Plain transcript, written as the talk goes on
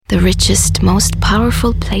the richest, most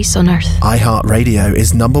powerful place on earth. iHeartRadio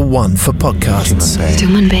is #1 for podcasts.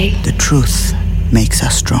 Tumen Bay. The truth makes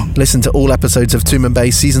us strong. Listen to all episodes of Tumen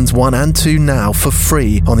Bay Seasons 1 and 2 now for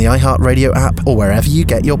free on the iHeartRadio app or wherever you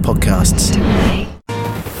get your podcasts. Tumen Bay.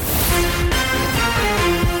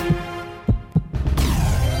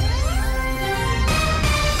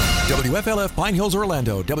 WFLF Pine Hills,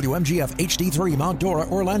 Orlando, WMGF HD3 Mount Dora,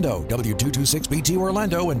 Orlando, W226BT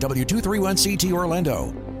Orlando, and W231CT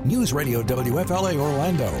Orlando. News Radio WFLA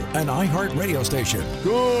Orlando, an iHeart radio station.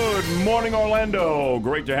 Good morning, Orlando.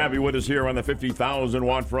 Great to have you with us here on the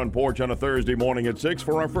 50,000-watt front porch on a Thursday morning at 6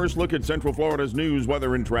 for our first look at Central Florida's news,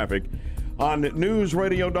 weather, and traffic. On News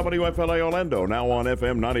Radio WFLA Orlando, now on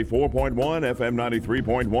FM 94.1, FM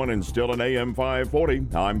 93.1, and still on AM 540.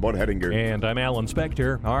 I'm Bud Hettinger. And I'm Alan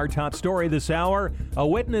Spector. Our top story this hour, a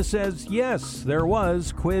witness says, yes, there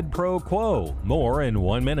was quid pro quo. More in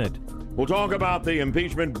 1 minute. We'll talk about the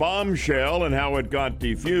impeachment bombshell and how it got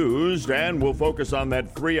defused, and we'll focus on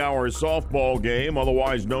that 3-hour softball game,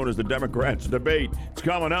 otherwise known as the Democrats' debate. It's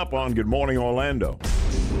coming up on Good Morning Orlando.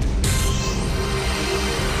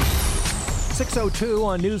 6:02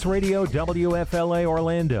 on News Radio WFLA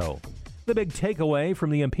Orlando. The big takeaway from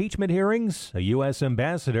the impeachment hearings, a U.S.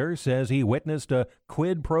 ambassador says he witnessed a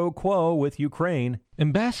quid pro quo with Ukraine.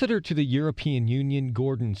 Ambassador to the European Union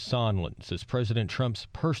Gordon Sondland says President Trump's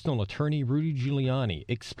personal attorney Rudy Giuliani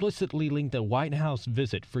explicitly linked a White House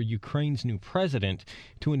visit for Ukraine's new president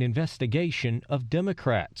to an investigation of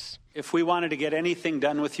Democrats. If we wanted to get anything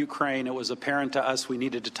done with Ukraine, it was apparent to us we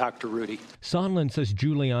needed to talk to Rudy. Sondland says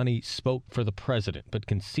Giuliani spoke for the president, but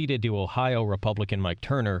conceded to Ohio Republican Mike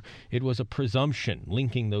Turner it was a presumption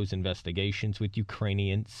linking those investigations with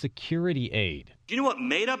Ukrainian security aid. Do you know what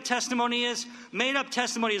made-up testimony is? Made-up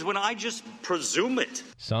testimony is when I just presume it.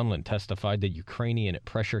 Sondland testified the Ukrainian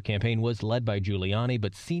pressure campaign was led by Giuliani,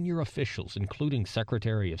 but senior officials, including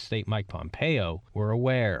Secretary of State Mike Pompeo, were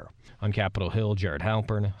aware. On Capitol Hill, Jared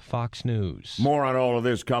Halpern, Fox News. More on all of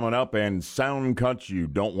this coming up, and sound cuts you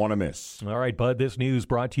don't want to miss. All right, Bud, this news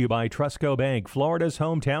brought to you by Trustco Bank, Florida's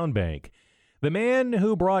hometown bank. The man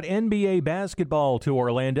who brought NBA basketball to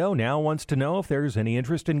Orlando now wants to know if there's any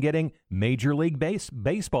interest in getting Major League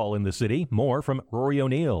Baseball in the city. More from Rory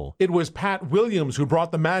O'Neill. It was Pat Williams who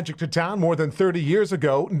brought the Magic to town more than 30 years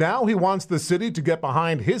ago. Now he wants the city to get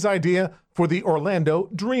behind his idea for the Orlando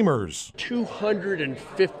Dreamers.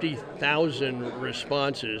 250,000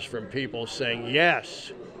 responses from people saying,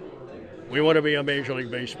 yes, we want to be a Major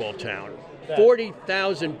League Baseball town.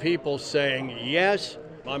 40,000 people saying, yes,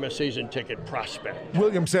 I'm a season ticket prospect.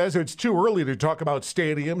 Williams says it's too early to talk about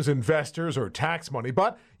stadiums, investors, or tax money,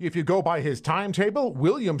 but if you go by his timetable,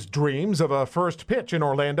 Williams dreams of a first pitch in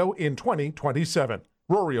Orlando in 2027.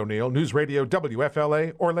 Rory O'Neill, News Radio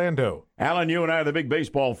WFLA, Orlando. Alan, you and I are the big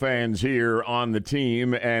baseball fans here on the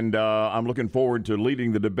team, and I'm looking forward to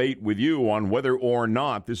leading the debate with you on whether or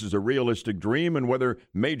not this is a realistic dream and whether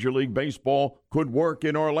Major League Baseball could work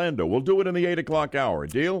in Orlando. We'll do it in the 8 o'clock hour.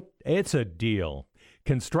 Deal? It's a deal.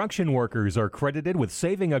 Construction workers are credited with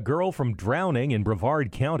saving a girl from drowning in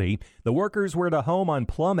Brevard County. The workers were at a home on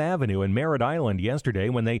Plum Avenue in Merritt Island yesterday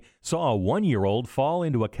when they saw a 1-year-old fall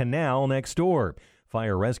into a canal next door.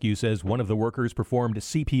 Fire Rescue says one of the workers performed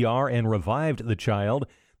CPR and revived the child.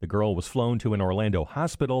 The girl was flown to an Orlando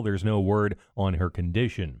hospital. There's no word on her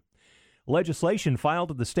condition. Legislation filed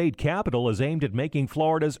at the state capitol is aimed at making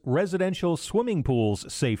Florida's residential swimming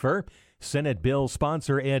pools safer. Senate bill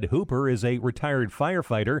sponsor Ed Hooper is a retired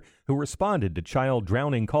firefighter who responded to child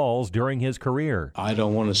drowning calls during his career. I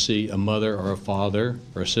don't want to see a mother or a father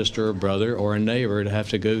or a sister or brother or a neighbor to have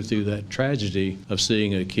to go through that tragedy of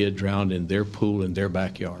seeing a kid drowned in their pool in their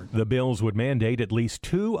backyard. The bills would mandate at least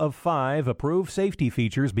 2 of 5 approved safety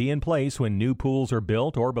features be in place when new pools are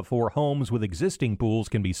built or before homes with existing pools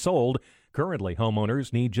can be sold. Currently,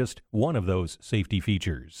 homeowners need just one of those safety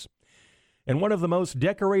features. And one of the most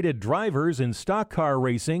decorated drivers in stock car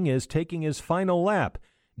racing is taking his final lap.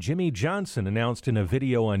 Jimmy Johnson announced in a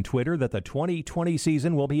video on Twitter that the 2020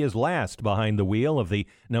 season will be his last behind the wheel of the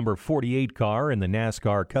number 48 car in the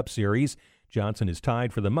NASCAR Cup Series. Johnson is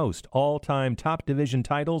tied for the most all-time top division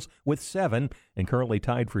titles with 7 and currently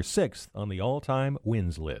tied for 6th on the all-time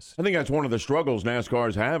wins list. I think that's one of the struggles NASCAR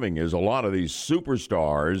is having is a lot of these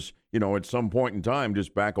superstars, at some point in time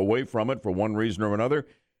just back away from it for one reason or another.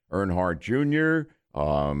 Earnhardt Jr.,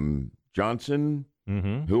 Johnson,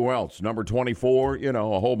 who else? Number 24,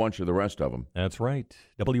 a whole bunch of the rest of them. That's right.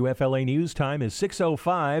 WFLA News Time is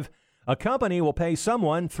 6:05. A company will pay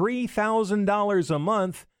someone $3,000 a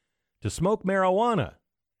month to smoke marijuana.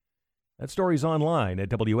 That story's online at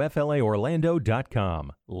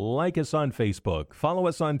WFLAOrlando.com. Like us on Facebook. Follow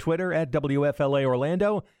us on Twitter at WFLA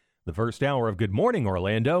Orlando. The first hour of Good Morning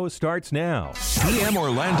Orlando starts now. PM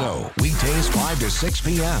Orlando, weekdays 5 to 6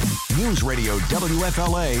 p.m. News Radio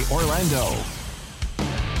WFLA Orlando.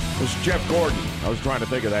 This is Jeff Gordon. I was trying to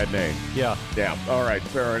think of that name. Yeah. All right,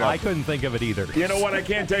 fair enough. I couldn't think of it either. You know what? I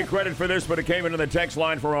can't take credit for this, but it came into the text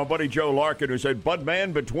line from our buddy Joe Larkin, who said,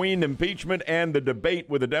 Budman, between impeachment and the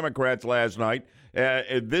debate with the Democrats last night,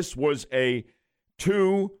 this was a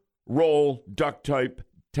two-roll duct tape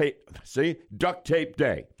day.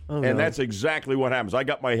 Oh, and no. that's exactly what happens. I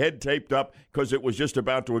got my head taped up because it was just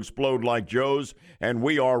about to explode like Joe's, and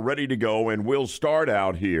we are ready to go, and we'll start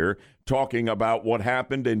out here talking about what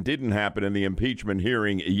happened and didn't happen in the impeachment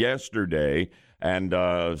hearing yesterday, and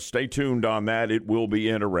stay tuned on that. It will be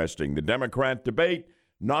interesting. The Democrat debate,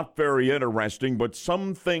 not very interesting, but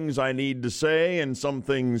some things I need to say and some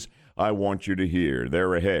things I want you to hear.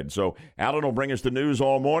 They're ahead. So Alan will bring us the news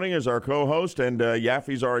all morning as our co-host, and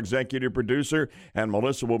Yaffee's our executive producer, and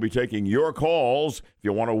Melissa will be taking your calls if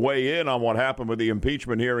you want to weigh in on what happened with the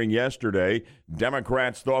impeachment hearing yesterday.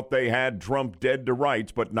 Democrats thought they had Trump dead to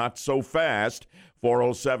rights, but not so fast.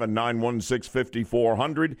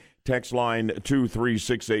 407-916-5400, text line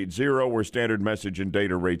 23680, where standard message and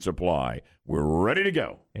data rates apply. We're ready to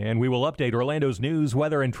go. And we will update Orlando's news,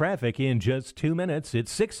 weather, and traffic in just 2 minutes.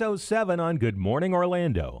 It's 6:07 on Good Morning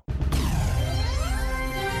Orlando.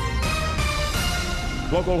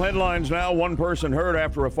 Local headlines now. One person hurt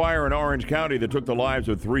after a fire in Orange County that took the lives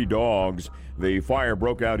of 3 dogs. The fire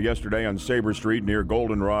broke out yesterday on Sabre Street near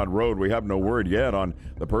Goldenrod Road. We have no word yet on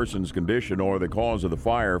the person's condition or the cause of the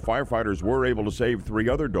fire. Firefighters were able to save 3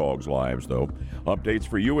 other dogs' lives, though. Updates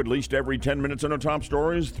for you at least every 10 minutes on our top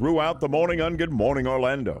stories throughout the morning on Good Morning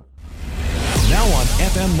Orlando. Now on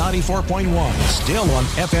FM 94.1, still on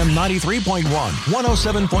FM 93.1,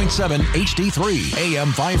 107.7 HD3,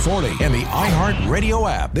 AM 540, and the iHeart Radio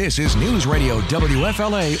app. This is News Radio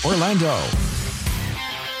WFLA Orlando.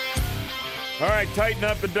 All right, tighten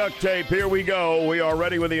up the duct tape. Here we go. We are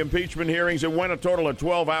ready with the impeachment hearings. It went a total of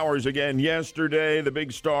 12 hours again yesterday. The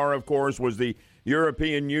big star, of course, was the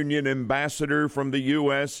European Union ambassador from the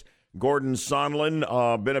U.S., Gordon Sondland,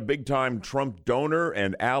 been a big-time Trump donor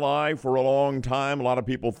and ally for a long time. A lot of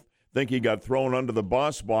people think he got thrown under the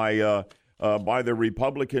bus by the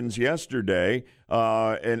Republicans yesterday,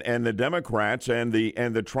 and the Democrats and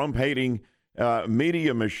the Trump-hating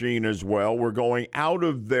media machine as well were going out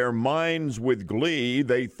of their minds with glee.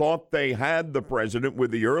 They thought they had the president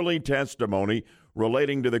with the early testimony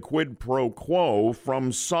relating to the quid pro quo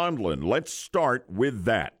from Sondland. Let's start with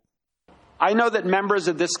that. I know that members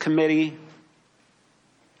of this committee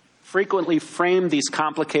frequently frame these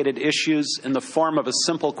complicated issues in the form of a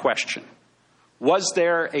simple question. Was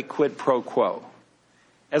there a quid pro quo?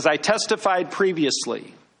 As I testified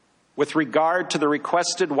previously, with regard to the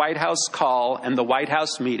requested White House call and the White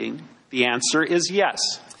House meeting, the answer is yes.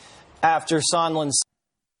 After Sondland's...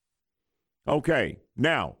 Okay,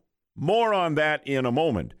 now, more on that in a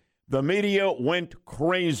moment. The media went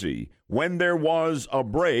crazy when there was a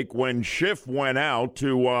break, when Schiff went out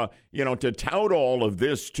to tout all of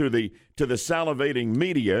this to the salivating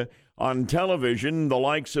media on television, the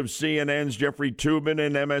likes of CNN's Jeffrey Toobin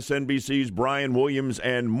and MSNBC's Brian Williams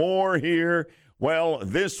and more here. Well,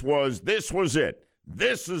 this was it.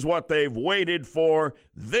 This is what they've waited for.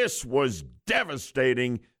 This was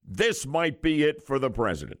devastating. This might be it for the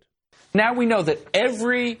president. Now we know that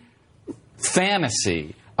every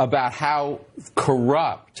fantasy about how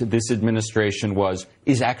corrupt this administration was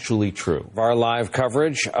is actually true. Our live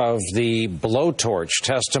coverage of the blowtorch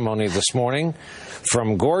testimony this morning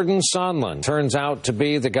from Gordon Sondland turns out to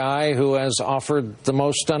be the guy who has offered the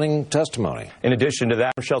most stunning testimony. In addition to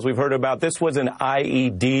that, Michelle, we've heard about this was an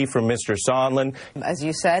IED from Mr. Sondland. As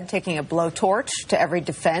you said, taking a blowtorch to every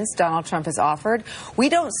defense Donald Trump has offered. We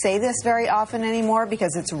don't say this very often anymore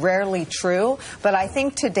because it's rarely true, but I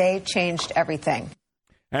think today changed everything.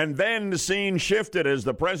 And then the scene shifted as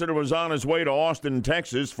the president was on his way to Austin,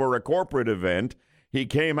 Texas for a corporate event. He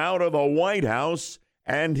came out of the White House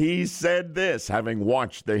and he said this, having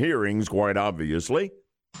watched the hearings, quite obviously.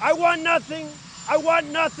 I want nothing. I want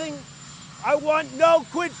nothing. I want no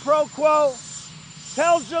quid pro quo.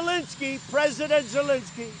 Tell Zelensky, President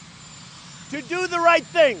Zelensky, to do the right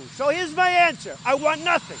thing. So here's my answer. I want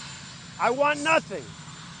nothing. I want nothing.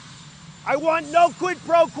 I want no quid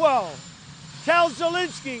pro quo. Tell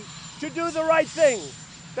Zelensky to do the right thing.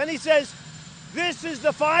 Then he says, this is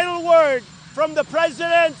the final word from the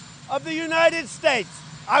President of the United States.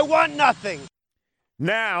 I want nothing.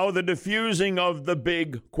 Now, the diffusing of the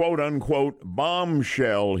big, quote-unquote,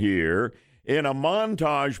 bombshell here in a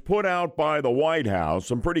montage put out by the White House.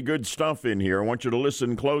 Some pretty good stuff in here. I want you to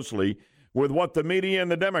listen closely with what the media and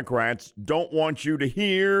the Democrats don't want you to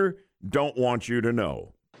hear, don't want you to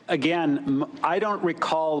know. Again, I don't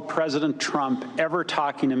recall President Trump ever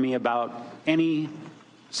talking to me about any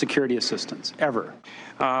security assistance, ever.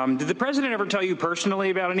 Did the president ever tell you personally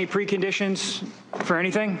about any preconditions for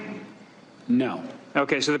anything? No.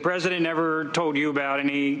 Okay, so the president never told you about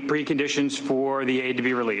any preconditions for the aid to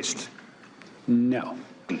be released? No.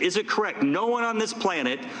 Is it correct no one on this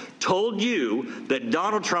planet told you that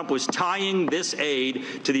Donald Trump was tying this aid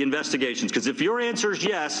to the investigations? Because if your answer is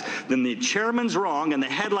yes, then the chairman's wrong and the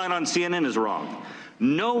headline on CNN is wrong.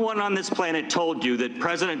 No one on this planet told you that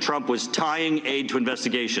President Trump was tying aid to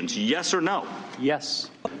investigations. Yes or no? Yes.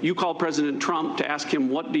 You called President Trump to ask him,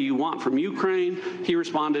 what do you want from Ukraine? He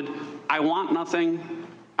responded, I want nothing.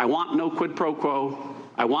 I want no quid pro quo.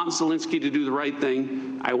 I want Zelensky to do the right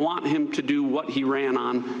thing. I want him to do what he ran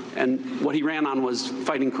on. And what he ran on was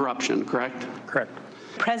fighting corruption, correct? Correct.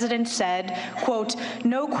 President said, quote,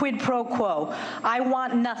 no quid pro quo. I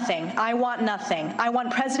want nothing. I want nothing. I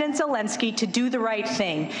want President Zelensky to do the right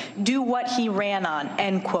thing, do what he ran on,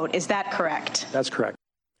 end quote. Is that correct? That's correct.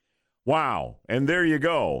 Wow. And there you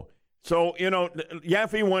go. So,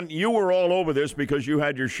 Yaffee, when you were all over this because you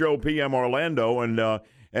had your show PM Orlando,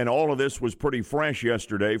 and all of this was pretty fresh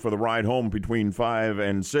yesterday for the ride home between 5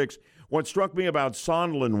 and 6. What struck me about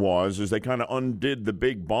Sondland is they kind of undid the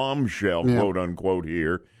big bombshell, quote unquote,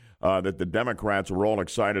 here that the Democrats were all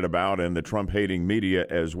excited about and the Trump-hating media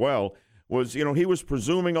as well. Was, he was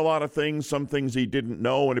presuming a lot of things, some things he didn't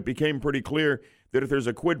know, and it became pretty clear that if there's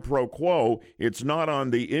a quid pro quo, it's not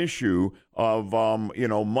on the issue of,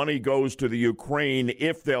 money goes to the Ukraine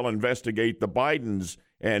if they'll investigate the Bidens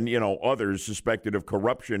and, others suspected of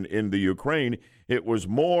corruption in the Ukraine. It was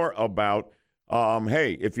more about,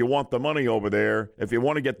 hey, if you want the money over there, if you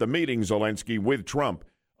want to get the meeting, Zelensky, with Trump,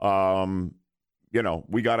 we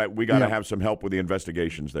gotta have some help with the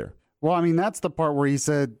investigations there. Well, I mean, that's the part where he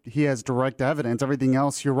said he has direct evidence. Everything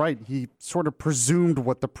else, you're right. He sort of presumed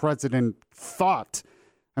what the president thought.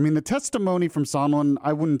 I mean, the testimony from Sondland,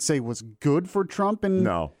 I wouldn't say was good for Trump.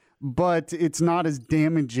 But it's not as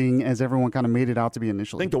damaging as everyone kind of made it out to be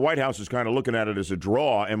initially. I think the White House is kind of looking at it as a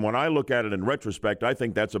draw. And when I look at it in retrospect, I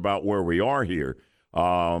think that's about where we are here.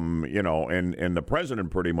 And the president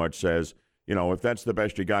pretty much says, if that's the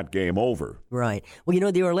best you got, game over. Right.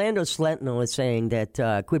 Well, the Orlando Sentinel is saying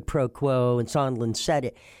that quid pro quo, and Sondland said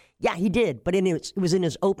it. Yeah, he did. But it was in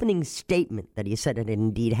his opening statement that he said it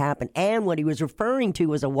indeed happened. And what he was referring to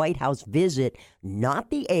was a White House visit,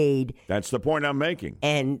 not the aid. That's the point I'm making.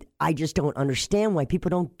 And I just don't understand why people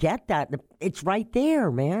don't get that. It's right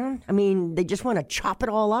there, man. I mean, they just want to chop it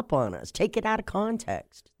all up on us, take it out of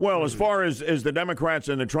context. Well, as far as the Democrats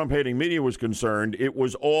and the Trump-hating media was concerned, it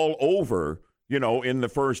was all over, in the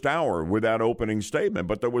first hour with that opening statement.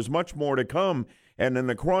 But there was much more to come. And in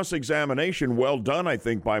the cross-examination, well done, I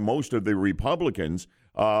think, by most of the Republicans,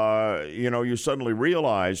 you suddenly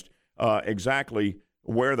realized exactly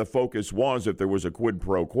where the focus was if there was a quid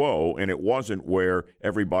pro quo, and it wasn't where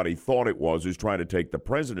everybody thought it was, who's trying to take the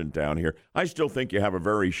president down here. I still think you have a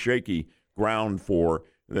very shaky ground for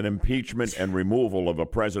an impeachment and removal of a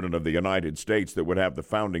president of the United States that would have the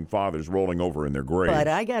founding fathers rolling over in their graves. But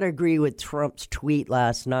I got to agree with Trump's tweet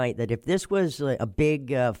last night that if this was a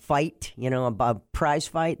big fight, a prize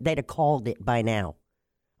fight, they'd have called it by now.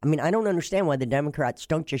 I mean, I don't understand why the Democrats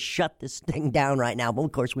don't just shut this thing down right now. Well,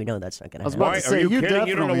 of course, we know that's not going to happen. Why? Are you kidding?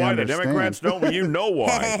 You don't know why the Democrats don't? Well, you know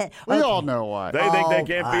why. We all know why. They think they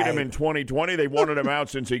can't beat him in 2020. They wanted him out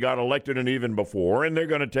since he got elected and even before, and they're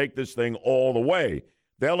going to take this thing all the way.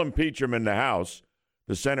 They'll impeach him in the House.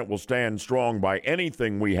 The Senate will stand strong by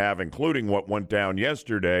anything we have, including what went down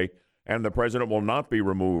yesterday, and the president will not be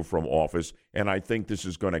removed from office, and I think this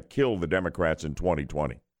is going to kill the Democrats in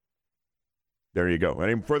 2020. There you go.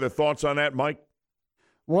 Any further thoughts on that, Mike?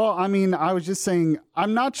 Well, I mean, I was just saying,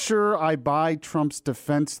 I'm not sure I buy Trump's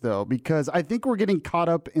defense, though, because I think we're getting caught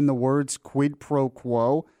up in the words quid pro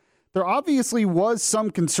quo. There obviously was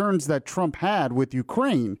some concerns that Trump had with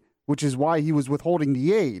Ukraine, which is why he was withholding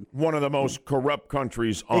the aid. One of the most corrupt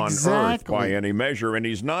countries on earth by any measure, and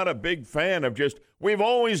he's not a big fan of just, we've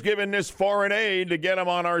always given this foreign aid to get him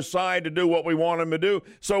on our side to do what we want him to do,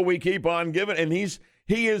 so we keep on giving, and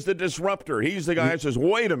he is the disruptor. He's the guy that says,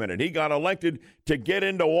 wait a minute, he got elected to get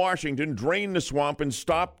into Washington, drain the swamp, and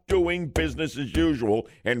stop doing business as usual.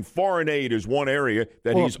 And foreign aid is one area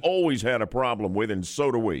that he's always had a problem with, and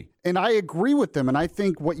so do we. And I agree with them. And I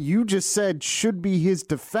think what you just said should be his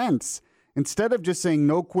defense, Instead of just saying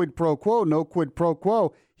no quid pro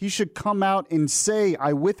quo, he should come out and say,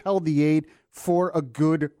 I withheld the aid for a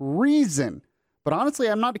good reason. But honestly,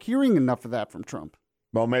 I'm not hearing enough of that from Trump.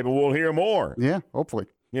 Well, maybe we'll hear more. Yeah, hopefully.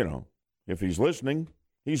 You know, if he's listening,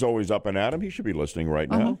 he's always up and at him. He should be listening right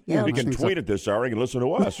now. Yeah, he can tweet at this hour. He can listen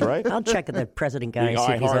to us, right? I'll check with the president guy. The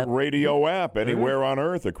See if he's up. iHeartRadio app, anywhere on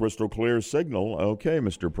earth, a crystal clear signal. Okay,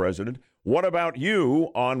 Mr. President. What about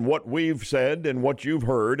you on what we've said and what you've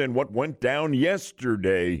heard and what went down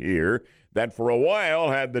yesterday here that for a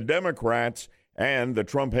while had the Democrats and the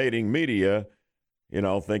Trump-hating media,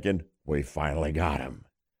 thinking, we finally got him.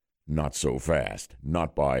 Not so fast.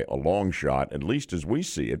 Not by a long shot, at least as we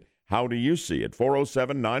see it. How do you see it?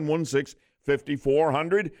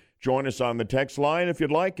 407-916-5400. Join us on the text line if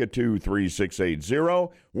you'd like at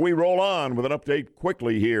 23680. We roll on with an update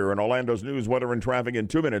quickly here in Orlando's news, weather, and traffic in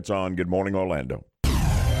 2 minutes on Good Morning Orlando.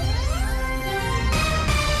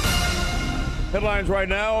 Headlines right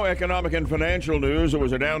now, economic and financial news. It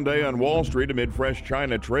was a down day on Wall Street amid fresh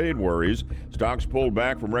China trade worries. Stocks pulled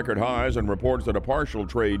back from record highs and reports that a partial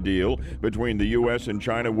trade deal between the U.S. and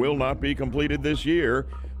China will not be completed this year.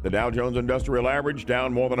 The Dow Jones Industrial Average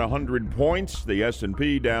down more than 100 points. The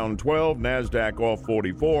S&P down 12. NASDAQ off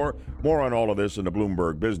 44. More on all of this in the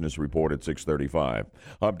Bloomberg Business Report at 6:35.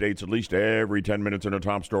 Updates at least every 10 minutes in the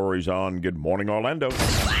top stories on Good Morning Orlando.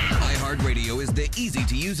 iHeartRadio is the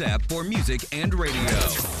easy-to-use app for music and radio.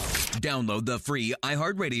 Download the free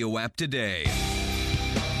iHeartRadio app today.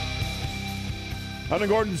 On the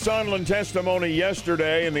Gordon Sondland testimony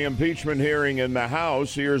yesterday in the impeachment hearing in the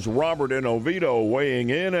House, here's Robert in Oviedo weighing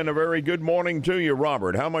in, and a very good morning to you,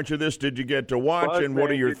 Robert. How much of this did you get to watch, and what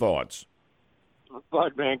are your thoughts?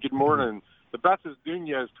 Bud, man, good morning. The best is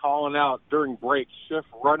Nunez calling out during breaks, Schiff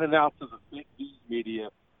running out to the big news media,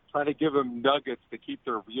 trying to give them nuggets to keep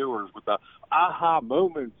their viewers with the aha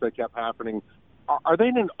moments that kept happening. Are they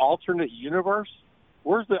in an alternate universe?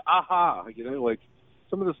 Where's the aha?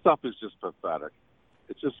 Some of the stuff is just pathetic.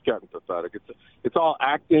 It's just getting pathetic. It's all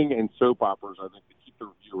acting and soap operas, I think, to keep their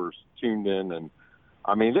viewers tuned in. And,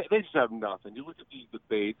 they just have nothing. You look at these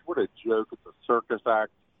debates, what a joke. It's a circus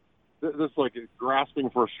act. This grasping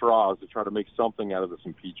for straws to try to make something out of this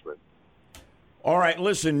impeachment. All right,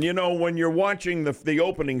 listen, when you're watching the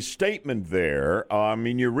opening statement there,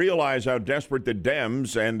 you realize how desperate the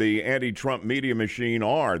Dems and the anti-Trump media machine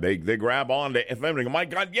are. They grab on to everything. My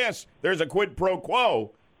God, yes, there's a quid pro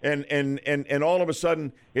quo. And all of a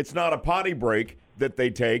sudden, it's not a potty break that they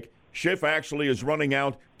take. Schiff actually is running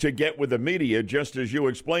out to get with the media, just as you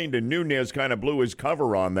explained, and Nunez kind of blew his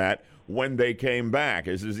cover on that when they came back.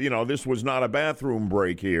 This was not a bathroom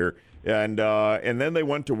break here. And then they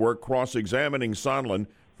went to work cross-examining Sondland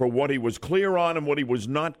for what he was clear on and what he was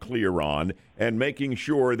not clear on, and making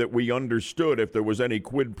sure that we understood if there was any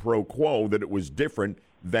quid pro quo, that it was different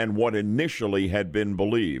than what initially had been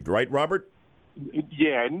believed. Right, Robert?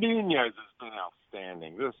 Yeah, Nunez has been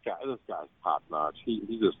outstanding. This guy's top-notch.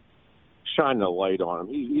 He just shined a light on him.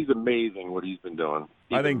 He's amazing what he's been doing.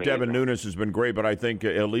 I think Devin Nunes has been great, but I think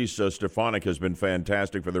Elise Stefanik has been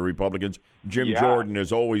fantastic for the Republicans. Jim Jordan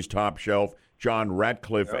is always top shelf. John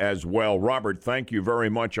Ratcliffe as well. Robert, thank you very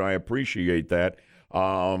much. I appreciate that.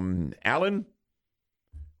 Alan,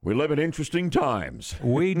 we live in interesting times.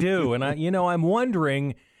 We do, and I'm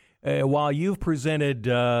wondering. While you've presented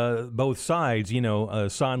both sides,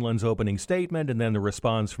 Sondland's opening statement and then the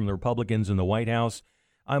response from the Republicans in the White House,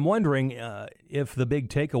 I'm wondering if the big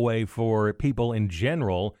takeaway for people in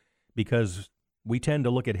general, because we tend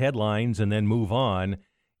to look at headlines and then move on,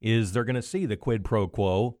 is they're going to see the quid pro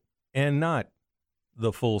quo and not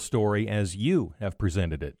the full story as you have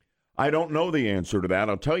presented it. I don't know the answer to that.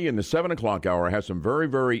 I'll tell you, in the 7 o'clock hour, I have some very,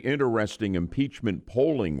 very interesting impeachment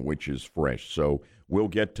polling, which is fresh. So we'll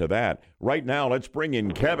get to that. Right now, let's bring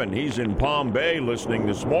in Kevin. He's in Palm Bay listening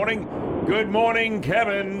this morning. Good morning,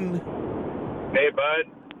 Kevin. Hey, bud.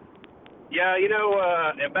 Yeah,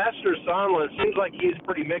 Ambassador Sondland seems like he's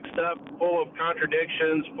pretty mixed up, full of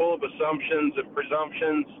contradictions, full of assumptions and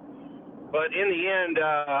presumptions. But in the end,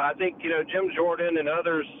 I think, Jim Jordan and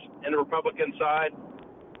others in the Republican side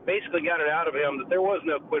basically got it out of him that there was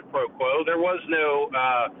no quid pro quo. There was no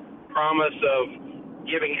promise of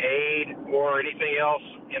giving aid or anything else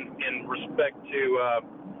in respect to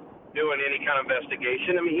doing any kind of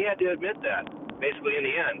investigation. He had to admit that, basically, in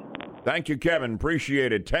the end. Thank you, Kevin.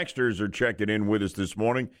 Appreciate it. Texters are checking in with us this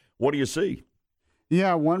morning. What do you see?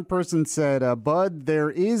 Yeah, one person said, Bud, there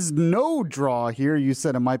is no draw here. You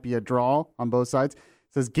said it might be a draw on both sides.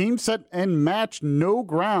 Says, game, set, and match, no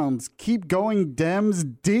grounds. Keep going,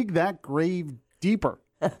 Dems. Dig that grave deeper.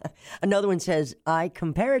 Another one says, I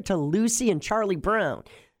compare it to Lucy and Charlie Brown.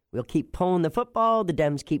 We'll keep pulling the football. The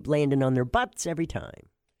Dems keep landing on their butts every time.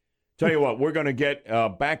 Tell you what, we're going to get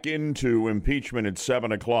back into impeachment at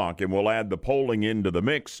 7 o'clock, and we'll add the polling into the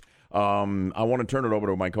mix. I want to turn it over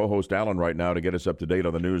to my co-host Alan right now to get us up to date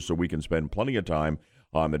on the news so we can spend plenty of time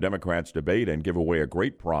on the Democrats' debate and give away a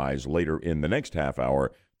great prize later in the next half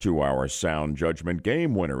hour to our Sound Judgment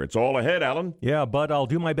game winner. It's all ahead, Alan. Yeah, but I'll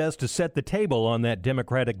do my best to set the table on that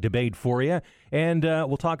Democratic debate for you. And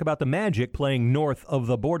we'll talk about the Magic playing north of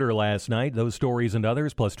the border last night, those stories and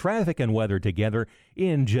others, plus traffic and weather together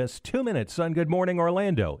in just 2 minutes on Good Morning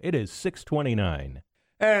Orlando. It is 6:29.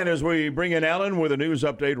 And as we bring in Alan with a news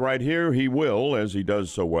update right here, he will, as he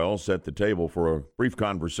does so well, set the table for a brief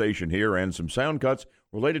conversation here and some sound cuts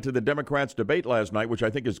related to the Democrats' debate last night, which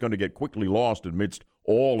I think is going to get quickly lost amidst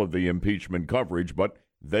all of the impeachment coverage, but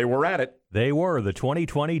they were at it. They were, the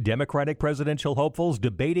 2020 Democratic presidential hopefuls,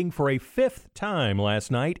 debating for a fifth time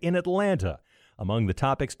last night in Atlanta. Among the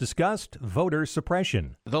topics discussed, voter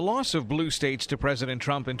suppression. The loss of blue states to President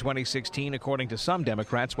Trump in 2016, according to some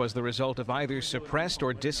Democrats, was the result of either suppressed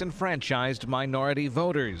or disenfranchised minority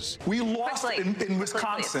voters. We lost in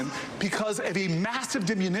Wisconsin because of a massive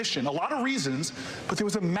diminution, a lot of reasons, but there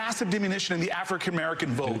was a massive diminution in the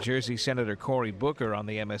African-American vote. New Jersey Senator Cory Booker on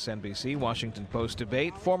the MSNBC Washington Post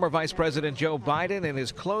debate. Former Vice President Joe Biden in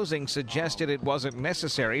his closing suggested it wasn't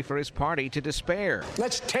necessary for his party to despair.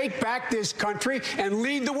 Let's take back this country and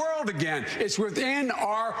lead the world again. It's within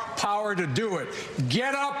our power to do it.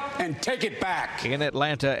 Get up and take it back. In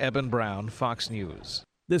Atlanta, Eben Brown, Fox News.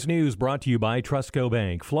 This news brought to you by Trustco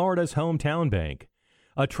Bank, Florida's hometown bank.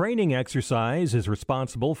 A training exercise is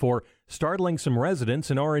responsible for startling some residents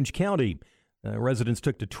in Orange County. Residents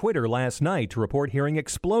took to Twitter last night to report hearing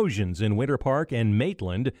explosions in Winter Park and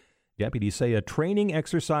Maitland. Deputies say a training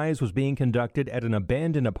exercise was being conducted at an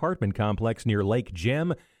abandoned apartment complex near Lake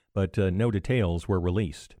Gem, but no details were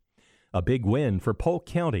released. A big win for Polk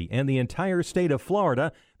County and the entire state of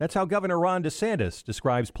Florida. That's how Governor Ron DeSantis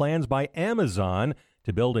describes plans by Amazon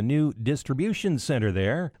to build a new distribution center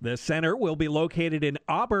there. The center will be located in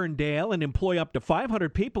Auburndale and employ up to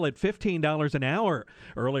 500 people at $15 an hour.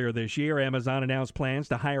 Earlier this year, Amazon announced plans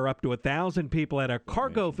to hire up to 1,000 people at a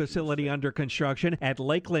cargo facility under construction at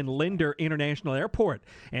Lakeland Linder International Airport.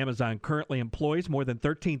 Amazon currently employs more than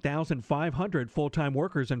 13,500 full-time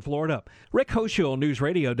workers in Florida. Rick Hoschul, News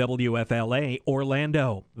Radio WFLA,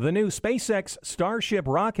 Orlando. The new SpaceX Starship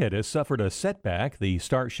rocket has suffered a setback. The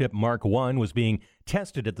Starship Mark 1 was being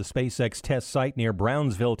tested at the SpaceX test site near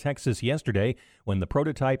Brownsville, Texas yesterday when the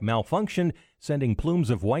prototype malfunctioned, sending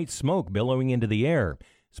plumes of white smoke billowing into the air.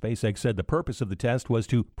 SpaceX said the purpose of the test was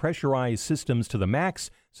to pressurize systems to the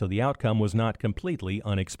max, so the outcome was not completely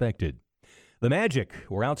unexpected. The Magic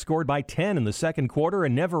were outscored by 10 in the second quarter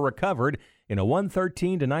and never recovered in a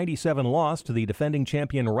 113-97 loss to the defending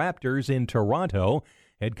champion Raptors in Toronto.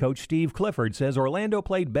 Head coach Steve Clifford says Orlando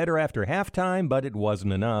played better after halftime, but it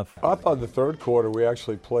wasn't enough. I thought the third quarter we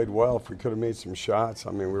actually played well. If we could have made some shots,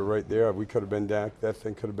 I mean, we were right there. We could have been down. That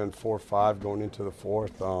thing could have been 4-5 going into the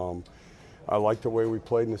fourth. I like the way we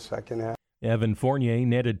played in the second half. Evan Fournier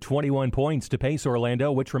netted 21 points to pace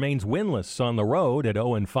Orlando, which remains winless on the road at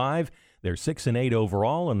 0-5. They're 6-8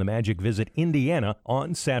 overall, and the Magic visit Indiana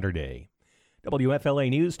on Saturday.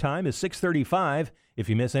 WFLA News Time is 6:35. If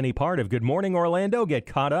you miss any part of Good Morning Orlando, get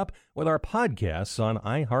caught up with our podcasts on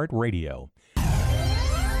iHeartRadio.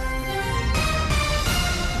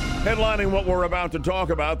 Headlining what we're about to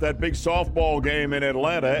talk about, that big softball game in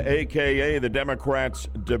Atlanta, a.k.a. the Democrats'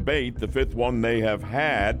 debate, the fifth one they have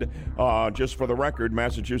had. Just for the record,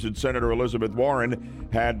 Massachusetts Senator Elizabeth Warren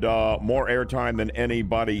had more airtime than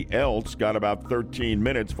anybody else, got about 13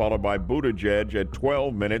 minutes, followed by Buttigieg at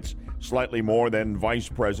 12 minutes, slightly more than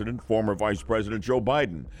former Vice President Joe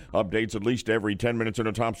Biden. Updates at least every 10 minutes in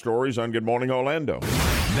the top stories on Good Morning Orlando.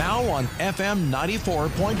 Now on FM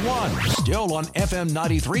 94.1, still on FM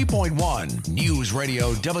 93.1, News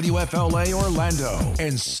Radio WFLA Orlando,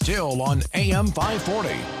 and still on AM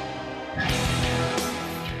 540.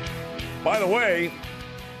 By the way,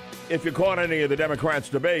 if you caught any of the Democrats'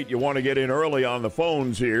 debate, you want to get in early on the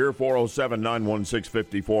phones here.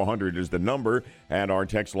 407-916-5400 is the number, and our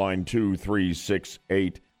text line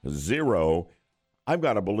 23680. I've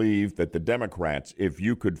got to believe that the Democrats, if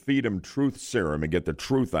you could feed them truth serum and get the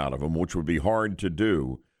truth out of them, which would be hard to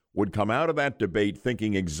do, would come out of that debate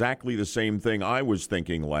thinking exactly the same thing I was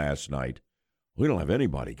thinking last night. We don't have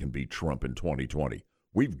anybody can beat Trump in 2020.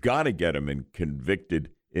 We've got to get him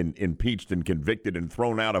impeached and convicted and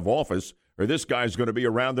thrown out of office, or this guy's going to be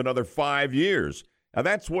around another 5 years. Now,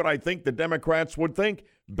 that's what I think the Democrats would think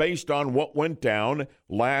based on what went down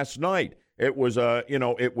last night. It was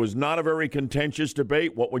it was not a very contentious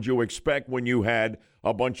debate. What would you expect when you had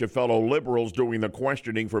a bunch of fellow liberals doing the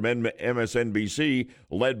questioning from MSNBC,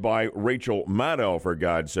 led by Rachel Maddow, for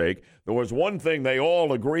God's sake? There was one thing they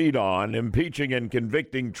all agreed on: impeaching and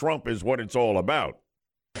convicting Trump is what it's all about.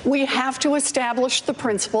 We have to establish the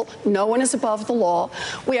principle, no one is above the law.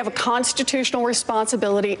 We have a constitutional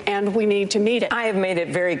responsibility, and we need to meet it. I have made it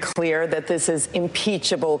very clear that this is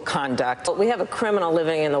impeachable conduct. We have a criminal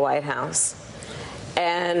living in the White House.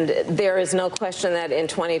 And there is no question that in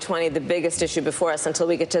 2020, the biggest issue before us until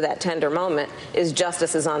we get to that tender moment is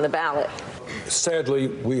justice is on the ballot. Sadly,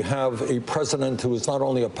 we have a president who is not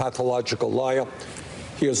only a pathological liar,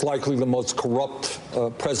 he is likely the most corrupt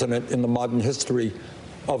president in the modern history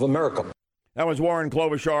of America. That was Warren,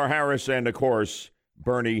 Klobuchar, Harris, and, of course,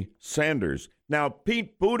 Bernie Sanders. Now,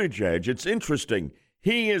 Pete Buttigieg, it's interesting.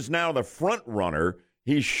 He is now the front runner.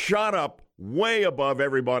 He's shot up way above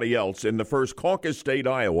everybody else in the first caucus state,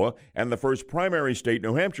 Iowa, and the first primary state,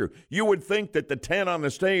 New Hampshire. You would think that the 10 on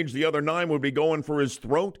the stage, the other 9 would be going for his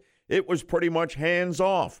throat. It was pretty much hands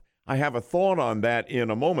off. I have a thought on that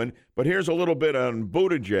in a moment, but here's a little bit on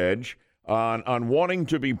Buttigieg on wanting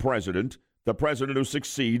to be president, the president who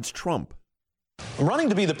succeeds Trump. I'm running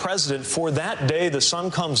to be the president for that day the sun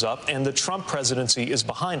comes up and the Trump presidency is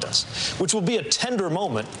behind us, which will be a tender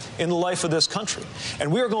moment in the life of this country.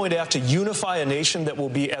 And we are going to have to unify a nation that will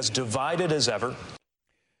be as divided as ever.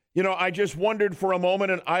 You know, I just wondered for a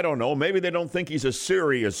moment, and I don't know, maybe they don't think he's a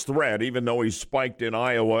serious threat, even though he's spiked in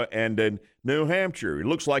Iowa and in New Hampshire. He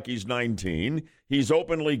looks like he's 19. He's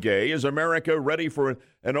openly gay. Is America ready for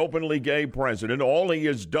an openly gay president? All he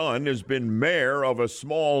has done is been mayor of a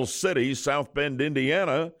small city, South Bend,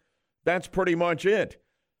 Indiana. That's pretty much it.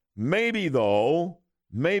 Maybe, though,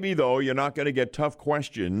 you're not going to get tough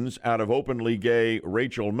questions out of openly gay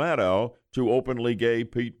Rachel Maddow to openly gay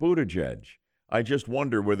Pete Buttigieg. I just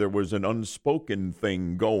wonder whether there was an unspoken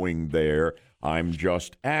thing going there. I'm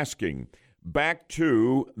just asking. Back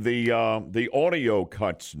to the audio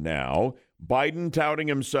cuts now. Biden touting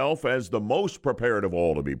himself as the most prepared of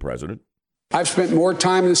all to be president. I've spent more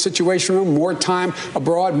time in the Situation Room, more time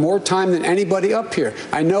abroad, more time than anybody up here.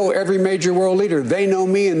 I know every major world leader. They know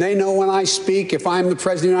me, and they know when I speak, if I'm the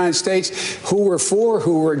president of the United States, who we're for,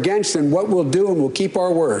 who we're against, and what we'll do, and we'll keep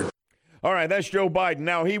our word. All right, that's Joe Biden.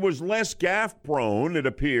 Now, he was less gaffe-prone, it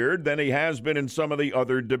appeared, than he has been in some of the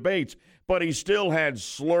other debates, but he still had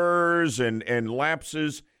slurs and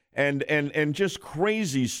lapses and just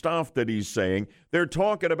crazy stuff that he's saying. They're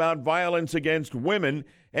talking about violence against women,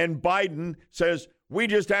 and Biden says, we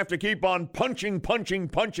just have to keep on punching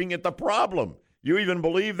at the problem. You even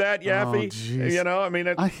believe that, Yaffee?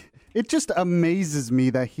 It just amazes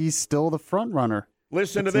me that he's still the front runner.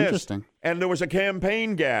 Listen to this. And there was a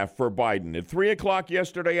campaign gaffe for Biden. At 3 o'clock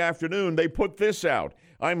yesterday afternoon, they put this out.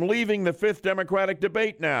 I'm leaving the 5th Democratic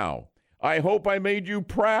debate now. I hope I made you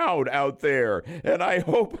proud out there, and I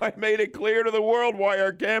hope I made it clear to the world why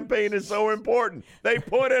our campaign is so important. They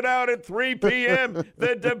put it out at 3 p.m.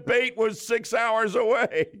 The debate was 6 hours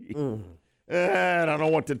away. I don't know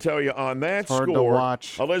what to tell you on that score. Hard to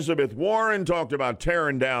watch. Elizabeth Warren talked about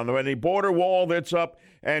tearing down the border wall that's up,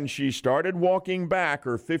 and she started walking back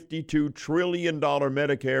her $52 trillion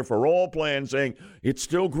Medicare for All plan, saying it's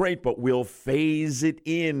still great, but we'll phase it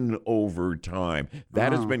in over time.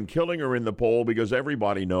 That has been killing her in the poll because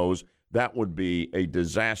everybody knows that would be a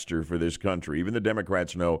disaster for this country. Even the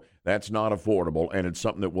Democrats know that's not affordable, and it's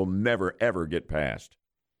something that will never, ever get passed.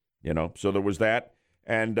 So there was that.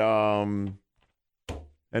 And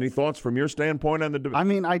any thoughts from your standpoint on the debate? I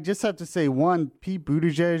mean, I just have to say, one, Pete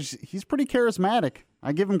Buttigieg, he's pretty charismatic.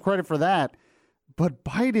 I give him credit for that. But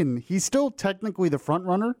Biden, he's still technically the front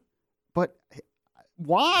runner. But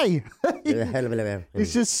why?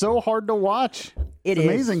 It's just so hard to watch. It's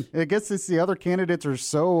amazing. I guess it's the other candidates are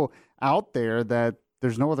so out there that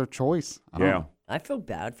there's no other choice. I feel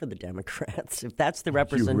bad for the Democrats if that's the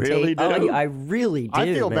representation. You really do? I really do. I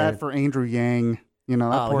feel bad for Andrew Yang.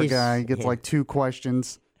 That poor guy gets like 2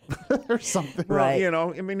 questions or something. Right.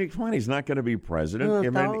 He's not going to be president.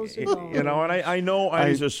 And I know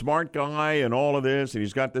he's a smart guy and all of this, and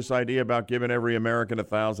he's got this idea about giving every American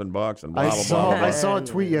 $1,000 and blah, blah, blah. I saw a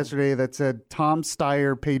tweet yesterday that said Tom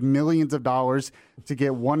Steyer paid millions of dollars to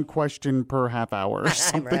get 1 question per half hour or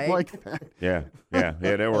something like that. Yeah,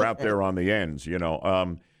 they were out there on the ends,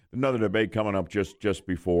 Another debate coming up just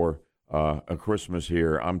before a Christmas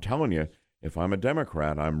here. I'm telling you, if I'm a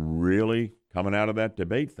Democrat, I'm really coming out of that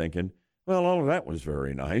debate thinking, well, all of that was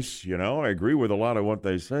very nice. I agree with a lot of what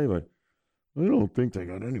they say, but I don't think they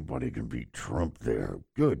got anybody who can beat Trump there.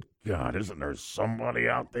 Good God, isn't there somebody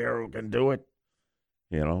out there who can do it?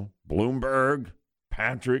 You know, Bloomberg,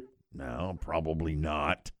 Patrick, no, probably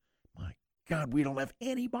not. My God, we don't have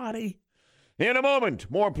anybody. In a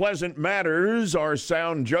moment, more pleasant matters, our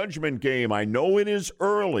sound judgment game. I know it is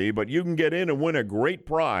early, but you can get in and win a great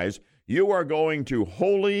prize. You are going to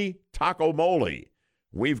Holy Taco Mole.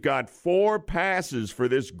 We've got 4 passes for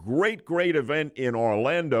this great, great event in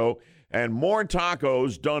Orlando, and more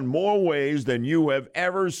tacos done more ways than you have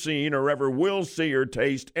ever seen or ever will see or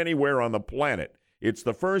taste anywhere on the planet. It's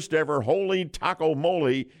the first ever Holy Taco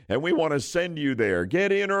Mole, and we want to send you there.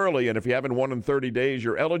 Get in early, and if you haven't won in 30 days,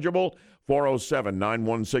 you're eligible.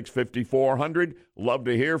 407-916-5400. Love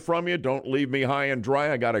to hear from you. Don't leave me high and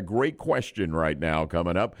dry. I got a great question right now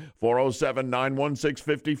coming up.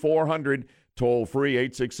 407-916-5400. Toll free,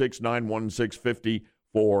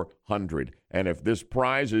 866-916-5400. And if this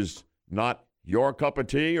prize is not your cup of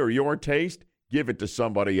tea or your taste, give it to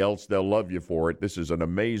somebody else. They'll love you for it. This is an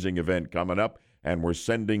amazing event coming up, and we're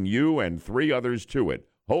sending you and 3 others to it.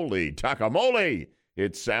 Holy Takamole!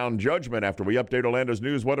 It's Sound Judgment after we update Orlando's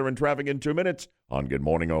news, weather, and traffic in 2 minutes on Good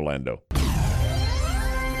Morning Orlando.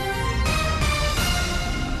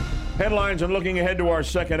 Headlines and looking ahead to our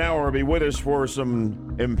second hour. Be with us for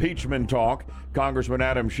some impeachment talk. Congressman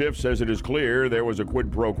Adam Schiff says it is clear there was a quid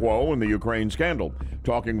pro quo in the Ukraine scandal.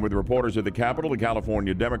 Talking with reporters at the Capitol, the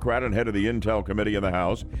California Democrat and head of the Intel Committee in the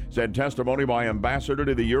House said testimony by Ambassador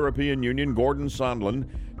to the European Union Gordon Sondland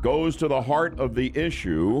goes to the heart of the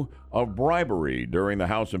issue of bribery. During the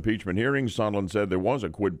House impeachment hearing, Sondland said there was a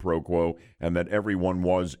quid pro quo and that everyone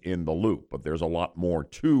was in the loop. But there's a lot more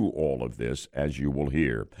to all of this, as you will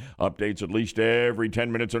hear. Updates at least every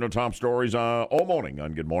 10 minutes in the top stories all morning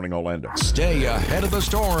on Good Morning Orlando. Stay ahead of the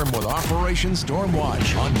storm with Operation Storm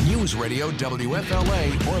Watch on News Radio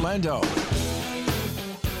WFLA Orlando.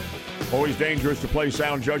 Always dangerous to play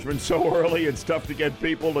sound judgment so early. It's tough to get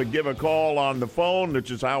people to give a call on the phone,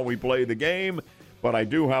 which is how we play the game. But I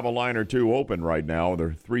do have a line or two open right now. There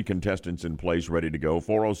are 3 contestants in place ready to go.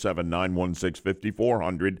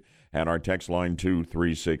 407-916-5400 and our text line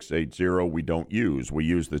 23680 we don't use. We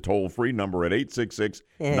use the toll-free number at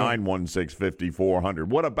 866-916-5400.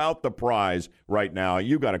 What about the prize right now?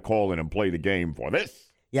 You got to call in and play the game for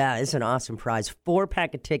this. Yeah, it's an awesome prize.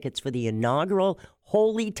 4-pack of tickets for the inaugural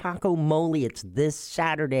Holy Taco Mole. It's this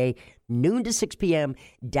Saturday, noon to 6 p.m.,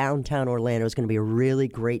 downtown Orlando. It's going to be a really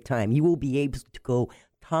great time. You will be able to go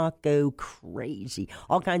taco crazy.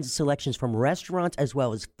 All kinds of selections from restaurants as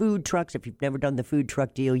well as food trucks. If you've never done the food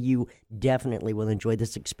truck deal, you definitely will enjoy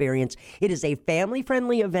this experience. It is a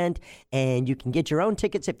family-friendly event, and you can get your own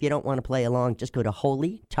tickets if you don't want to play along. Just go to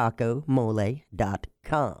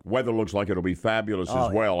holytacomole.com. Weather looks like it'll be fabulous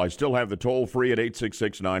as well. I still have the toll-free at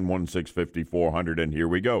 866-916-5400, and here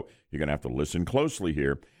we go. You're going to have to listen closely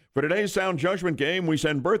here. For today's Sound Judgment game, we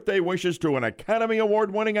send birthday wishes to an Academy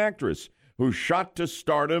Award-winning actress who shot to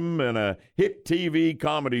stardom in a hit TV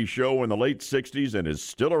comedy show in the late 60s and is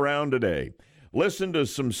still around today. Listen to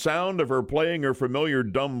some sound of her playing her familiar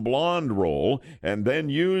dumb blonde role, and then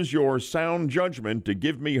use your sound judgment to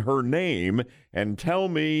give me her name and tell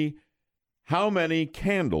me how many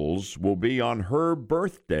candles will be on her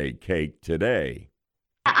birthday cake today.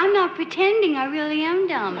 I'm not pretending. I really am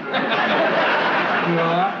dumb. You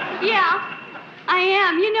are? Yeah, I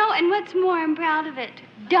am. You know, and what's more, I'm proud of it.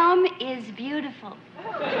 Dumb is beautiful.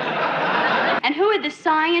 And who are the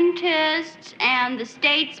scientists and the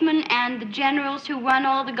statesmen and the generals who run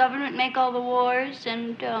all the government, make all the wars,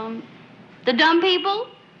 and the dumb people?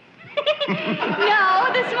 No,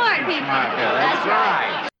 the smart people. That's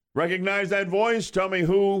right. Recognize that voice? Tell me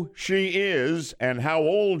who she is and how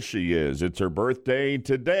old she is. It's her birthday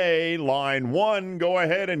today. Line 1, go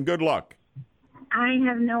ahead and good luck. I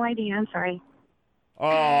have no idea. I'm sorry.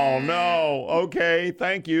 Oh, no. Okay,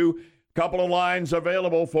 thank you. Couple of lines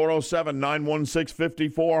available,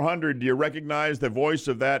 407-916-5400. Do you recognize the voice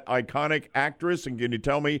of that iconic actress? And can you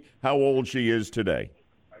tell me how old she is today?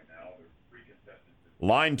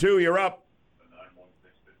 Line 2, you're up.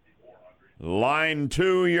 Line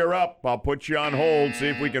 2, you're up. I'll put you on hold, see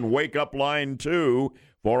if we can wake up line 2.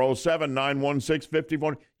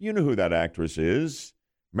 407-916-5400. You know who that actress is.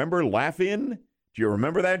 Remember Yaffee? Do you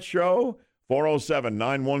remember that show?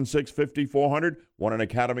 407-916-5400. Won an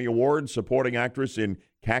Academy Award, supporting actress in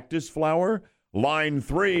Cactus Flower. Line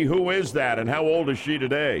 3, who is that and how old is she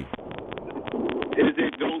today? Is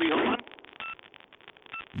it Goldie Hawn?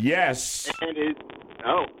 Yes. And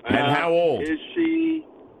how old? Is she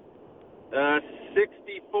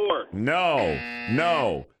 64? No.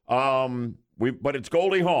 But it's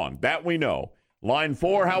Goldie Hawn. That we know. Line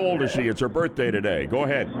 4, how old is she? It's her birthday today. Go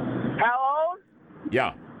ahead. How old?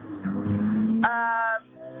 Yeah.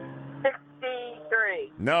 63.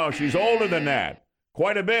 No, she's older than that.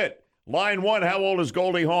 Quite a bit. Line 1, how old is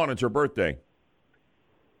Goldie Hawn? It's her birthday.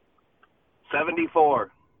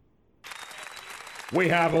 74. We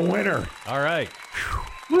have a winner. All right.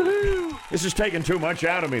 Woohoo! This is taking too much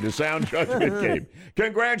out of me to sound judgment game.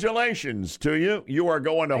 Congratulations to you. You are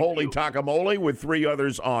going to Holy Takamole with 3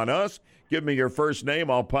 others on us. Give me your first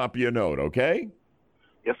name. I'll pop you a note, okay?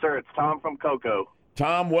 Yes, sir. It's Tom from Cocoa.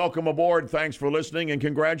 Tom, welcome aboard. Thanks for listening, and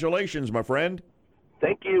congratulations, my friend.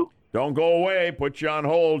 Thank you. Don't go away. Put you on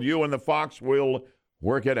hold. You and the Fox will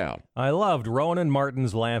work it out. I loved Rowan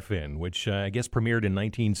Martin's Laugh-In, which I guess premiered in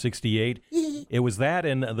 1968. It was that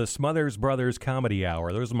and the Smothers Brothers Comedy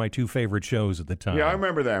Hour. Those are my 2 favorite shows at the time. Yeah, I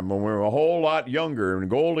remember them when we were a whole lot younger, and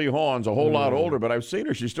Goldie Hawn's a whole lot older, but I've seen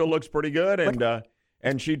her. She still looks pretty good,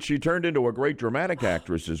 and she turned into a great dramatic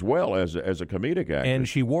actress as well as a comedic actress. And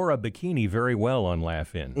she wore a bikini very well on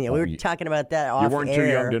Laugh-In. Yeah, we were talking about that off air. You weren't too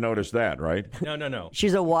young to notice that, right? No.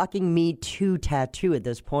 She's a walking Me Too tattoo at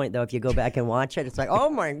this point, though. If you go back and watch it, it's like, oh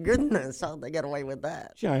my goodness, how'd they get away with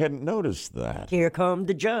that? Yeah, I hadn't noticed that. Here come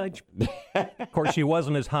the judge. Of course, she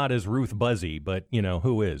wasn't as hot as Ruth Buzzy, but,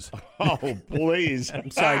 who is? Oh, please. I'm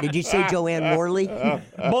sorry, did you say Joanne Morley?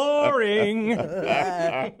 Boring.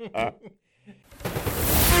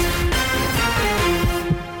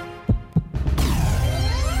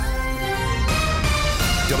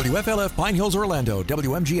 WFLF Pine Hills, Orlando,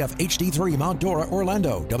 WMGF HD3 Mount Dora,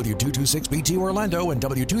 Orlando, W226BT Orlando, and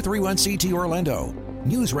W231CT Orlando.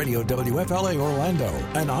 News Radio WFLA Orlando,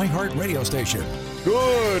 an iHeart radio station.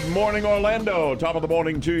 Good morning, Orlando. Top of the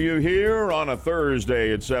morning to you here on a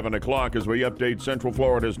Thursday at 7 o'clock as we update Central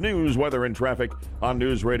Florida's news, weather, and traffic on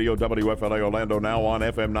News Radio WFLA Orlando, now on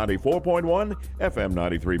FM 94.1, FM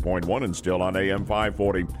 93.1, and still on AM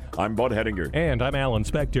 540. I'm Bud Hettinger. And I'm Alan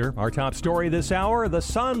Spector. Our top story this hour, the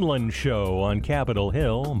Sondland Show on Capitol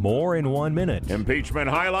Hill. More in 1 minute. Impeachment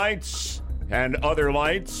highlights and other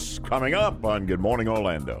lights coming up on Good Morning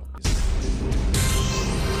Orlando.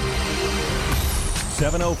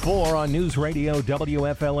 7:04 on News Radio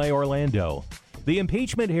WFLA Orlando. The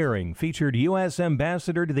impeachment hearing featured U.S.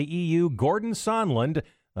 Ambassador to the EU Gordon Sondland,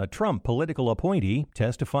 a Trump political appointee,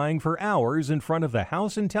 testifying for hours in front of the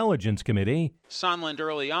House Intelligence Committee. Sondland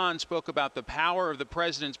early on spoke about the power of the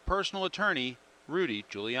president's personal attorney, Rudy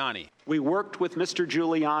Giuliani. We worked with Mr.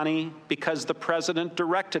 Giuliani because the president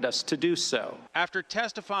directed us to do so. After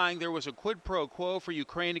testifying there was a quid pro quo for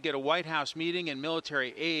Ukraine to get a White House meeting and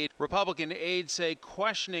military aid, Republican aides say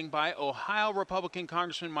questioning by Ohio Republican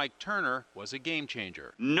Congressman Mike Turner was a game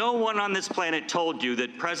changer. No one on this planet told you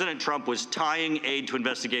that President Trump was tying aid to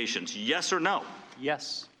investigations. Yes or no?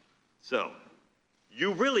 Yes. So,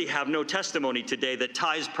 you really have no testimony today that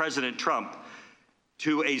ties President Trump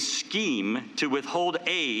to a scheme to withhold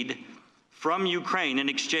aid from Ukraine in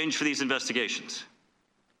exchange for these investigations.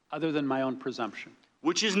 Other than my own presumption.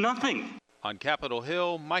 Which is nothing. On Capitol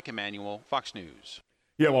Hill, Mike Emanuel, Fox News.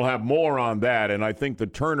 Yeah, we'll have more on that, and I think the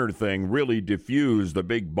Turner thing really diffused the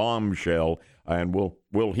big bombshell, and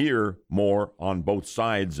we'll hear more on both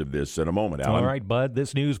sides of this in a moment, Alan. All right, Bud.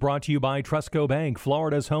 This news brought to you by Trustco Bank,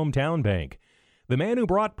 Florida's hometown bank. The man who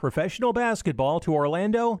brought professional basketball to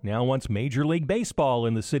Orlando now wants Major League Baseball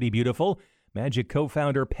in the City Beautiful. Magic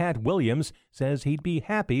co-founder Pat Williams says he'd be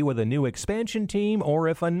happy with a new expansion team or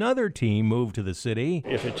if another team moved to the city.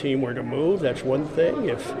 If a team were to move, that's one thing.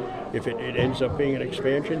 If it ends up being an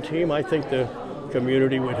expansion team, I think the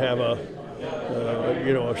community would have a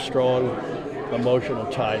strong emotional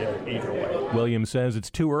tie to either way. Williams says it's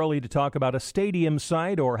too early to talk about a stadium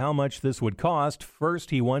site or how much this would cost. First,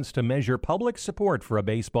 he wants to measure public support for a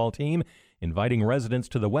baseball team, inviting residents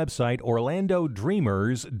to the website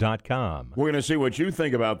orlandodreamers.com. We're going to see what you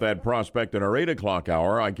think about that prospect in our 8 o'clock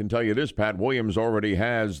hour. I can tell you this, Pat Williams already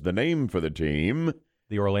has the name for the team.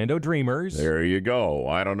 The Orlando Dreamers. There you go.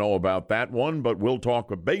 I don't know about that one, but we'll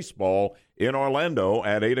talk baseball in Orlando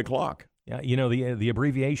at 8 o'clock. Yeah, the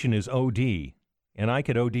abbreviation is OD. And I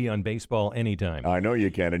could OD on baseball anytime. I know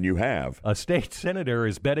you can, and you have. A state senator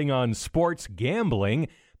is betting on sports gambling.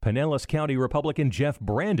 Pinellas County Republican Jeff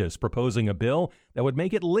Brandes proposing a bill that would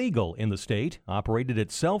make it legal in the state, operated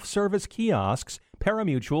at self-service kiosks,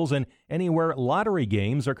 parimutuels, and anywhere lottery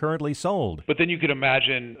games are currently sold. But then you could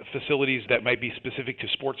imagine facilities that might be specific to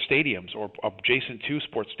sports stadiums or adjacent to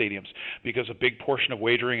sports stadiums, because a big portion of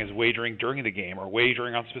wagering is wagering during the game or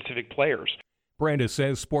wagering on specific players. Brandes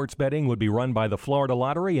says sports betting would be run by the Florida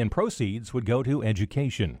Lottery and proceeds would go to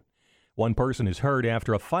education. One person is hurt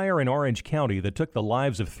after a fire in Orange County that took the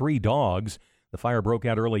lives of 3 dogs. The fire broke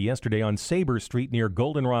out early yesterday on Sabre Street near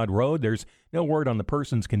Goldenrod Road. There's no word on the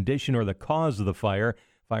person's condition or the cause of the fire.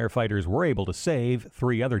 Firefighters were able to save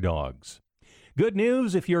 3 other dogs. Good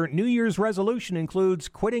news if your New Year's resolution includes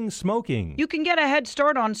quitting smoking. You can get a head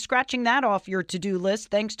start on scratching that off your to-do list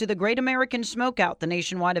thanks to the Great American Smokeout, the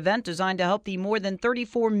nationwide event designed to help the more than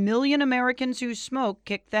 34 million Americans who smoke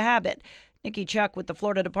kick the habit. Nikki Chuck with the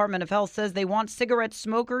Florida Department of Health says they want cigarette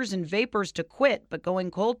smokers and vapors to quit, but going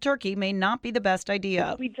cold turkey may not be the best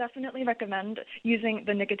idea. We definitely recommend using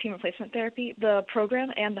the nicotine replacement therapy. The program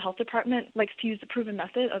and the health department likes to use the proven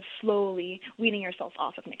method of slowly weaning yourself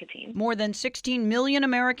off of nicotine. More than 16 million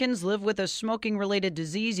Americans live with a smoking-related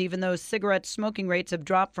disease, even though cigarette smoking rates have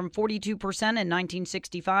dropped from 42% in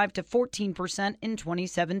 1965 to 14% in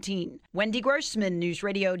 2017. Wendy Grossman, News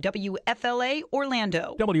Radio WFLA,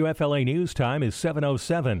 Orlando. WFLA News time is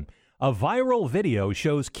 7:07. A viral video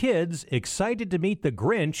shows kids excited to meet the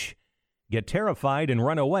Grinch get terrified and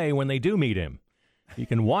run away when they do meet him. You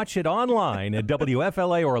can watch it online at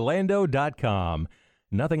WFLAOrlando.com.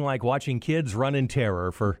 Nothing like watching kids run in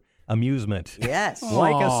terror for amusement. Yes.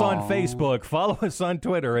 Like us on Facebook. Follow us on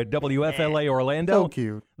Twitter at WFLA Orlando. So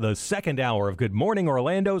cute. The second hour of Good Morning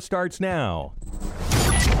Orlando starts now.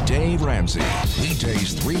 Dave Ramsey,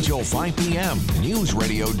 weekdays 3 till 5 p.m. News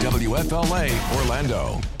Radio WFLA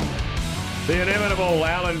Orlando. The inimitable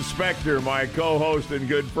Alan Spector, my co-host and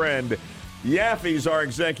good friend. Yaffee's our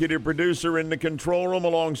executive producer in the control room.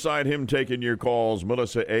 Alongside him taking your calls,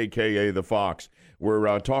 Melissa, a.k.a. The Fox.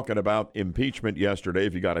 We're talking about impeachment yesterday.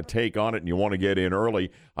 If you got a take on it and you want to get in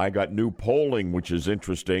early, I got new polling, which is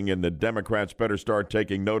interesting, and the Democrats better start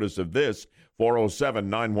taking notice of this.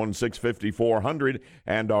 407-916-5400,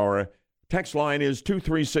 and our text line is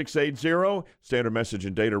 23680. Standard message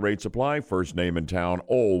and data rates apply. First name in town,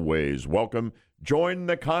 always welcome. Join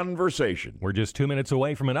the conversation. We're just 2 minutes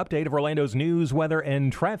away from an update of Orlando's news, weather,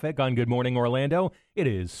 and traffic on Good Morning Orlando. It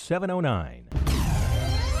is 7:09.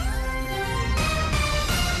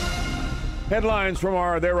 Headlines from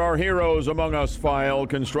our There Are Heroes Among Us file.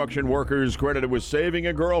 Construction workers credited with saving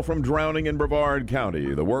a girl from drowning in Brevard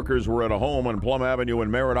County. The workers were at a home on Plum Avenue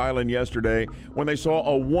in Merritt Island yesterday when they saw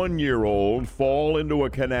a 1-year-old fall into a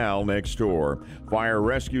canal next door. Fire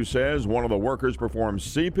Rescue says one of the workers performed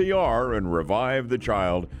CPR and revived the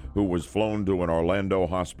child, who was flown to an Orlando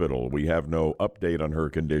hospital. We have no update on her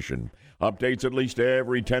condition. Updates at least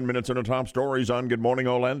every 10 minutes in the top stories on Good Morning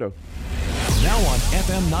Orlando. Now on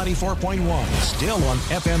FM 94.1, still on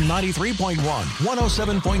FM 93.1,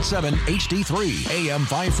 107.7 HD3, AM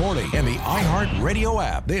 540, and the iHeart Radio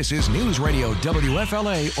app. This is News Radio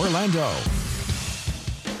WFLA Orlando.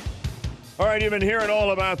 All right, you've been hearing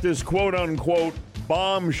all about this quote-unquote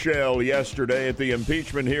bombshell yesterday at the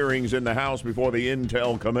impeachment hearings in the House before the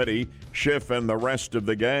Intel Committee, Schiff and the rest of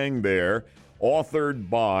the gang there, authored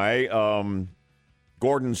by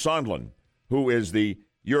Gordon Sondland, who is the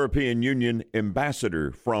European Union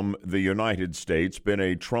ambassador from the United States, been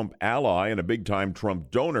a Trump ally and a big-time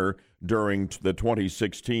Trump donor during the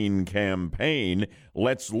 2016 campaign.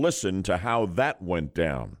 Let's listen to how that went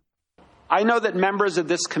down. I know that members of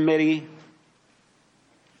this committee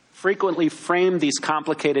frequently frame these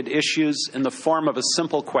complicated issues in the form of a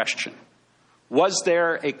simple question. Was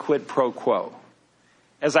there a quid pro quo?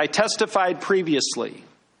 As I testified previously,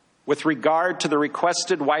 with regard to the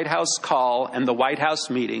requested White House call and the White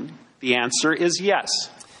House meeting, the answer is yes.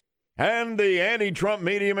 And the anti-Trump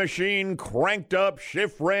media machine cranked up.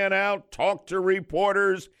 Schiff ran out, talked to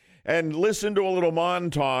reporters, and listened to a little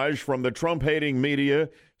montage from the Trump-hating media,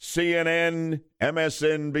 CNN,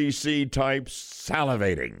 MSNBC types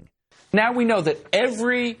salivating. Now we know that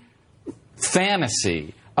every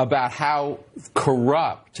fantasy about how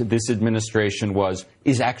corrupt this administration was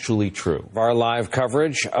is actually true. Our live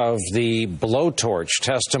coverage of the blowtorch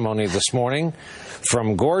testimony this morning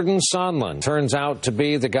from Gordon Sondland turns out to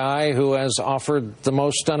be the guy who has offered the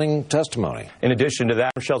most stunning testimony. In addition to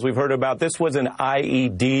that, Michelle, we've heard about this was an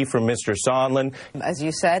IED from Mr. Sondland. As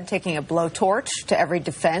you said, taking a blowtorch to every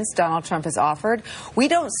defense Donald Trump has offered. We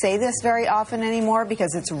don't say this very often anymore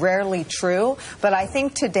because it's rarely true, but I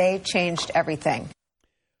think today changed everything.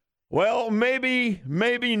 Well, maybe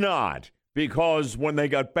not, because when they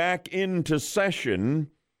got back into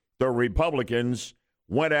session, the Republicans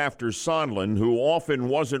went after Sondland, who often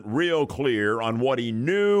wasn't real clear on what he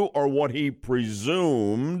knew or what he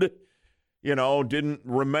presumed, didn't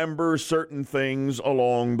remember certain things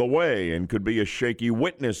along the way and could be a shaky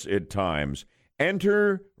witness at times.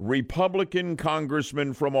 Enter Republican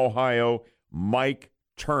Congressman from Ohio, Mike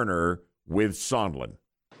Turner, with Sondland.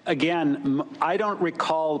 Again, I don't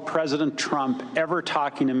recall President Trump ever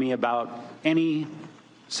talking to me about any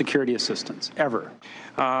security assistance, ever.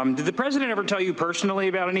 Did the president ever tell you personally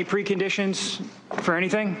about any preconditions for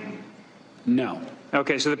anything? No.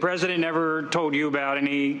 Okay, so the president never told you about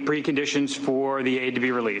any preconditions for the aid to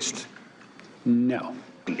be released? No.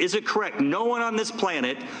 Is it correct? No one on this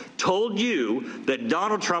planet told you that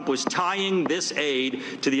Donald Trump was tying this aid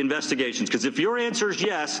to the investigations? Because if your answer is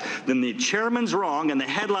yes, then the chairman's wrong and the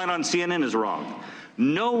headline on CNN is wrong.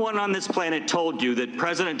 No one on this planet told you that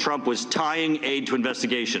President Trump was tying aid to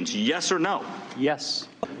investigations. Yes or no? Yes.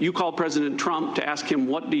 You called President Trump to ask him,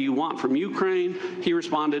 what do you want from Ukraine? He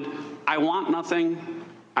responded, I want nothing.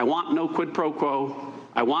 I want no quid pro quo.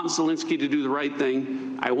 I want Zelensky to do the right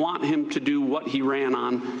thing. I want him to do what he ran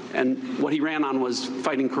on. And what he ran on was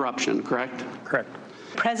fighting corruption, correct? Correct.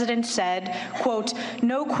 President said, quote,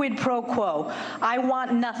 no quid pro quo. I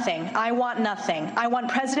want nothing. I want nothing. I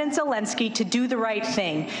want President Zelensky to do the right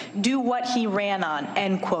thing, do what he ran on,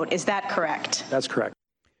 end quote. Is that correct? That's correct.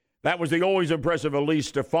 That was the always impressive Elise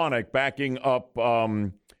Stefanik backing up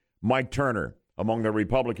Mike Turner among the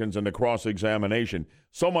Republicans in the cross-examination.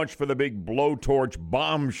 So much for the big blowtorch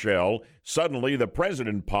bombshell. Suddenly, the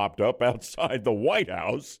president popped up outside the White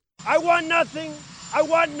House. I want nothing. I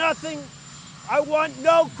want nothing. I want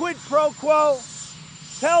no quid pro quo.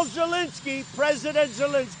 Tell Zelensky, President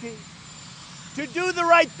Zelensky, to do the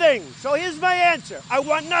right thing. So here's my answer. I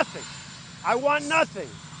want nothing. I want nothing.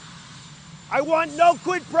 I want no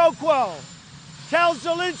quid pro quo. Tell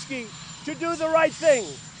Zelensky to do the right thing.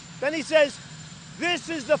 Then he says, this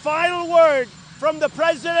is the final word from the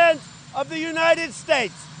President of the United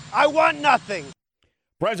States. I want nothing.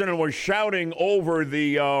 President was shouting over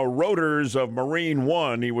the rotors of Marine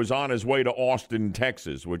One. He was on his way to Austin,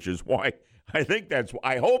 Texas, which is why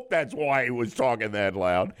I hope that's why he was talking that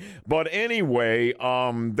loud. But anyway,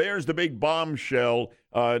 there's the big bombshell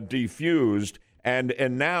defused. And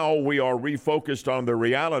now we are refocused on the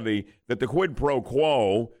reality that the quid pro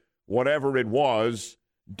quo, whatever it was,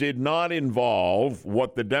 did not involve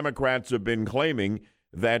what the Democrats have been claiming,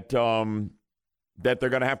 that they're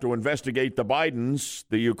going to have to investigate the Bidens,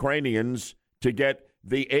 the Ukrainians, to get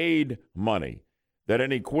the aid money. That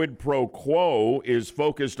any quid pro quo is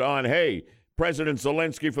focused on, hey, President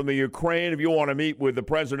Zelensky from the Ukraine, if you want to meet with the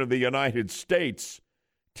President of the United States,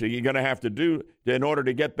 you're going to have to do, in order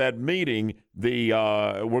to get that meeting,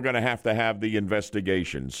 we're going to have the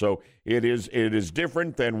investigation. So it is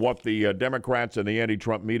different than what the Democrats and the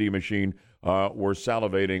anti-Trump media machine were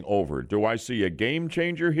salivating over. Do I see a game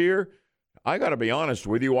changer here? I got to be honest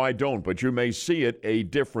with you, I don't, but you may see it a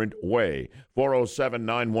different way.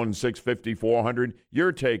 407-916-5400,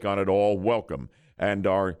 your take on it all, welcome. And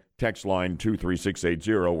our text line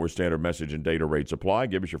 23680, where standard message and data rates apply.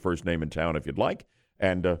 Give us your first name and town if you'd like.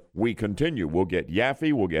 And we continue. We'll get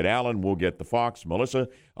Yaffee, we'll get Alan, we'll get the Fox, Melissa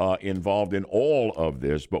involved in all of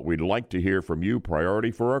this, but we'd like to hear from you. Priority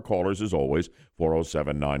for our callers, as always,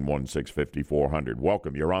 407-916-5400.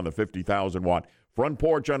 Welcome. You're on the 50,000-watt front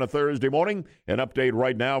porch on a Thursday morning. An update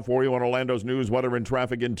right now for you on Orlando's news, weather, and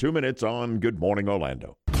traffic in 2 minutes on Good Morning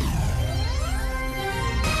Orlando.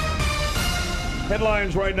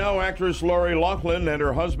 Headlines right now, actress Lori Loughlin and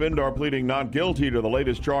her husband are pleading not guilty to the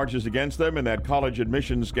latest charges against them in that college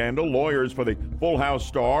admissions scandal. Lawyers for the Full House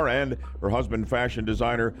star and her husband, fashion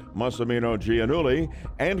designer Massimino Giannulli,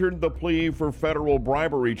 entered the plea for federal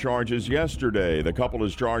bribery charges yesterday. The couple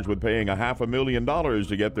is charged with paying $500,000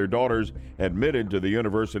 to get their daughters admitted to the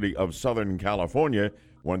University of Southern California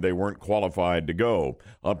when they weren't qualified to go.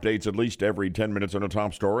 Updates at least every 10 minutes on the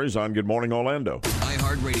top stories on Good Morning Orlando.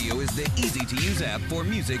 iHeartRadio is the easy-to-use app for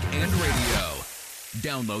music and radio.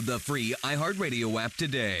 Download the free iHeartRadio app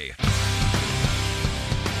today.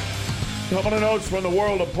 Couple of notes from the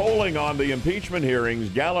world of polling on the impeachment hearings.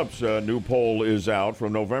 Gallup's new poll is out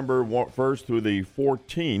from November 1st through the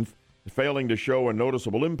 14th, failing to show a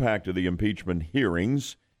noticeable impact of the impeachment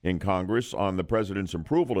hearings in Congress on the president's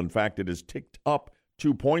approval. In fact, it has ticked up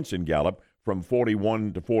 2 points in Gallup from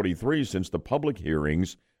 41 to 43 since the public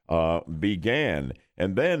hearings began.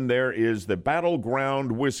 And then there is the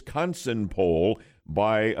Battleground Wisconsin poll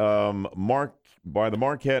by the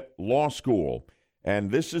Marquette Law School. And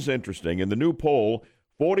this is interesting. In the new poll,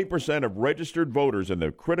 40% of registered voters in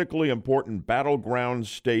the critically important battleground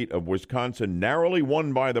state of Wisconsin, narrowly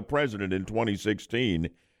won by the president in 2016,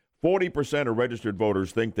 40% of registered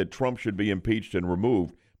voters think that Trump should be impeached and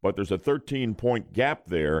removed. But there's a 13-point gap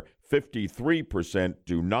there. 53%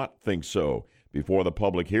 do not think so. Before the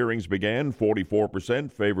public hearings began,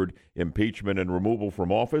 44% favored impeachment and removal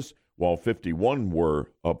from office, while 51% were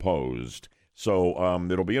opposed. So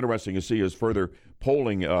it'll be interesting to see as further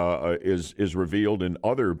polling is revealed in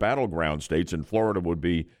other battleground states, and Florida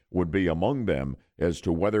would be among them, as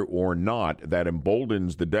to whether or not that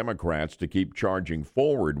emboldens the Democrats to keep charging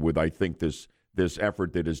forward with, I think, this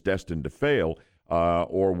effort that is destined to fail.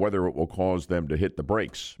 or whether it will cause them to hit the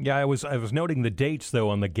brakes. Yeah, I was noting the dates, though,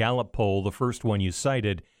 on the Gallup poll, the first one you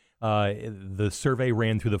cited. The survey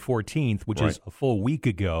ran through the 14th, which is a full week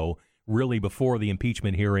ago, really before the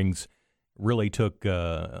impeachment hearings really took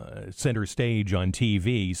center stage on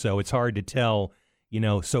TV. So it's hard to tell,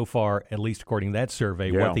 so far, at least according to that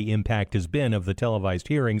survey, what the impact has been of the televised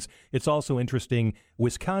hearings. It's also interesting,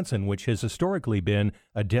 Wisconsin, which has historically been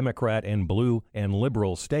a Democrat and blue and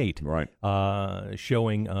liberal state,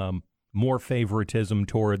 showing more favoritism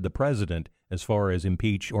toward the president as far as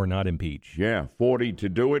impeach or not impeach. Yeah, 40 to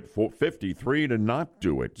do it, 53 to not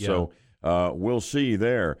do it. Yeah. So we'll see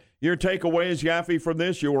there. Your takeaways, Yaffee, from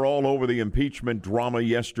this? You were all over the impeachment drama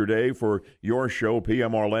yesterday for your show,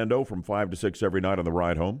 PM Orlando, from 5 to 6 every night on the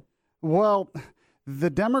ride home. Well,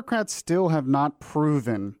 the Democrats still have not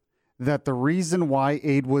proven that the reason why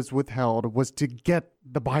aid was withheld was to get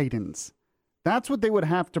the Bidens. That's what they would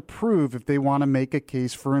have to prove if they want to make a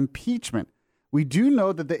case for impeachment. We do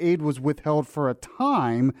know that the aid was withheld for a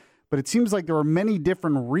time, but it seems like there are many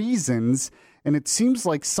different reasons, and it seems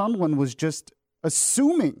like Sondland was just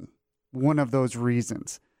assuming one of those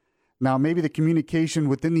reasons. Now, maybe the communication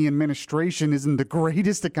within the administration isn't the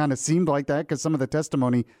greatest. It kind of seemed like that because some of the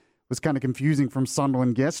testimony was kind of confusing from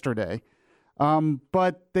Sondland yesterday.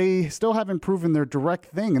 But they still haven't proven their direct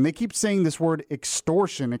thing, and they keep saying this word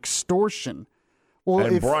extortion. Well,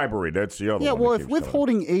 and bribery, that's the other one. Yeah, well, if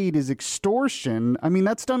withholding aid is extortion, I mean,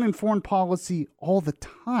 that's done in foreign policy all the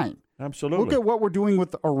time. Absolutely. Look at what we're doing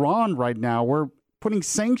with Iran right now. We're putting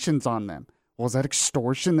sanctions on them. Well, is that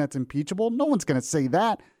extortion that's impeachable? No one's going to say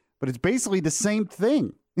that, but it's basically the same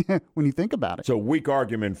thing when you think about it. It's a weak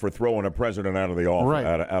argument for throwing a president out of the office,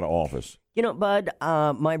 out of office. Bud,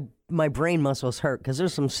 my brain muscles hurt because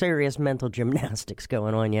there's some serious mental gymnastics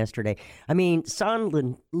going on yesterday. I mean,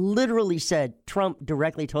 Sondland literally said Trump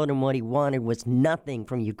directly told him what he wanted was nothing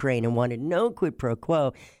from Ukraine and wanted no quid pro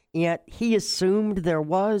quo, yet he assumed there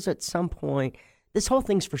was at some point. This whole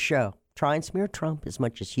thing's for show. Try and smear Trump as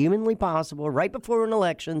much as humanly possible right before an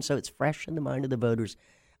election so it's fresh in the mind of the voters.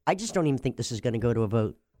 I just don't even think this is going to go to a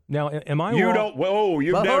vote. Now, am I You wrong? don't. Whoa,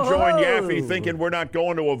 you've now joined Yaffee thinking we're not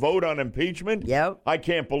going to a vote on impeachment? Yep. I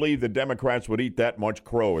can't believe the Democrats would eat that much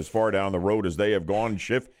crow as far down the road as they have gone,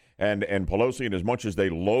 Schiff and Pelosi, and as much as they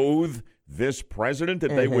loathe this president,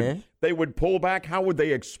 that they would pull back. How would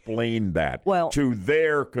they explain that to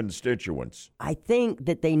their constituents? I think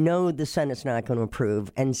that they know the Senate's not going to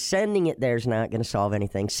approve, and sending it there is not going to solve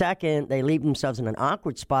anything. Second, they leave themselves in an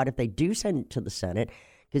awkward spot if they do send it to the Senate,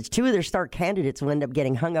 because two of their star candidates will end up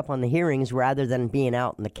getting hung up on the hearings rather than being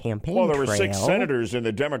out in the campaign trail. Well, there are 6 senators in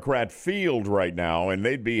the Democrat field right now, and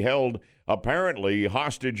they'd be held apparently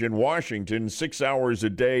hostage in Washington 6 hours a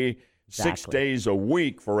day, 6 days a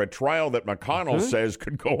week for a trial that McConnell says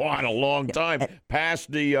could go on a long time,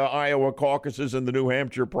 past the Iowa caucuses and the New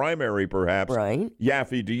Hampshire primary, perhaps. Right.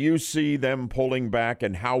 Yaffee, do you see them pulling back,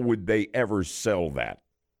 and how would they ever sell that?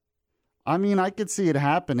 I mean, I could see it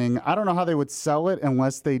happening. I don't know how they would sell it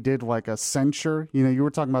unless they did like a censure. You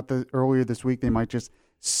were talking about earlier this week, they might just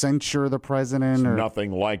censure the president. It's or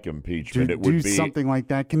nothing like impeachment. It would be something like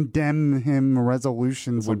that, condemn him, a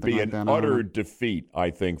resolution, would something be like an that. utter defeat,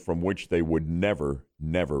 I think, from which they would never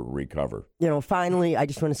recover. Finally, I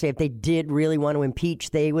just want to say if they did really want to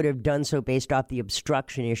impeach, they would have done so based off the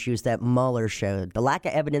obstruction issues that Mueller showed. The lack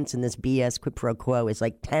of evidence in this BS quid pro quo is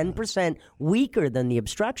like 10% weaker than the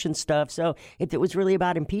obstruction stuff. So if it was really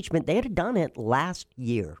about impeachment, they had done it last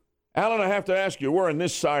year. Alan, I have to ask you, we're on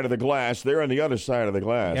this side of the glass. They're on the other side of the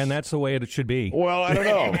glass. And that's the way it should be. Well, I don't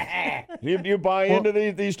know. Do you buy into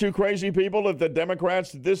these two crazy people that the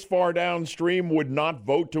Democrats this far downstream would not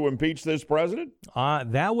vote to impeach this president?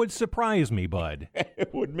 That would surprise me, Bud.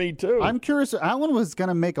 It would me, too. I'm curious. Alan was going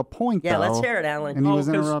to make a point, Yeah, though. let's hear it, Alan. And he was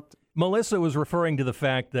interrupted. Melissa was referring to the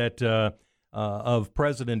fact that of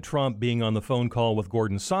President Trump being on the phone call with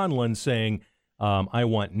Gordon Sondland saying, I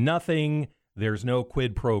want nothing. There's no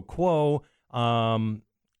quid pro quo. I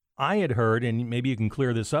had heard, and maybe you can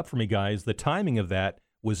clear this up for me, guys, the timing of that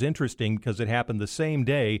was interesting because it happened the same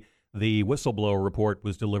day the whistleblower report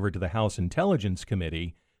was delivered to the House Intelligence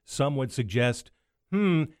Committee. Some would suggest,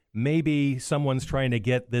 maybe someone's trying to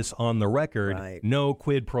get this on the record. Right. No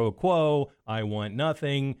quid pro quo. I want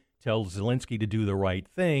nothing. Tell Zelensky to do the right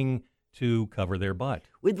thing to cover their butt.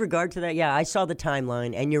 With regard to that, yeah, I saw the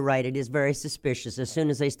timeline, and you're right, it is very suspicious. As soon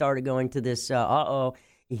as they started going to this,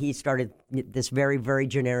 he started this very, very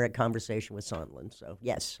generic conversation with Sondland. So,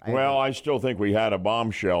 yes. I still think we had a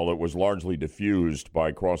bombshell that was largely diffused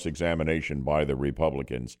by cross-examination by the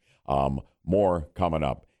Republicans. More coming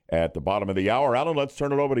up. at the bottom of the hour. Alan, let's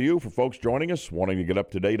turn it over to you for folks joining us, wanting to get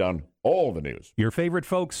up to date on all the news. Your favorite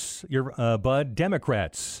folks, Bud,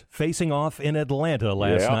 Democrats facing off in Atlanta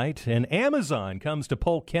last night, and Amazon comes to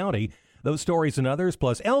Polk County. Those stories and others,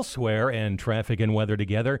 plus elsewhere, and traffic and weather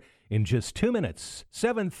together in just 2 minutes.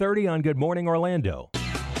 7:30 on Good Morning Orlando.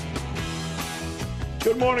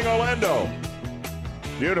 Good morning, Orlando.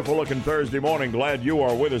 Beautiful looking Thursday morning. Glad you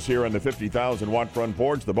are with us here on the 50,000-watt front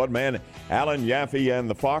porch. The Bud Man, Alan, Yaffee, and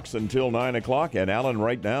the Fox until 9 o'clock. And Alan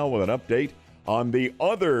right now with an update on the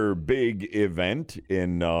other big event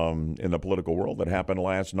in the political world that happened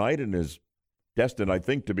last night and is destined, I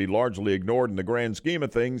think, to be largely ignored in the grand scheme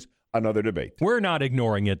of things. Another debate. We're not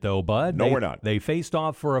ignoring it, though, Bud. No, we're not. They faced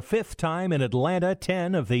off for a fifth time in Atlanta,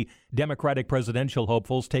 10 of the Democratic presidential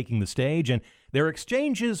hopefuls taking the stage, and their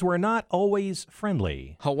exchanges were not always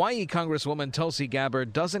friendly. Hawaii Congresswoman Tulsi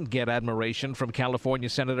Gabbard doesn't get admiration from California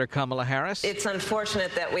Senator Kamala Harris. It's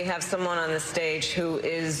unfortunate that we have someone on the stage who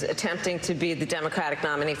is attempting to be the Democratic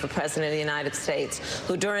nominee for President of the United States,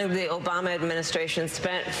 who during the Obama administration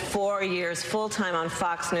spent 4 years full-time on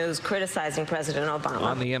Fox News criticizing President Obama.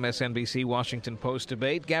 On the MSNBC Washington Post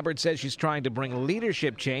debate, Gabbard says she's trying to bring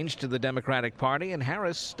leadership change to the Democratic Party, and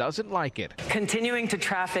Harris doesn't like it. Continuing to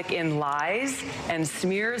traffic in lies and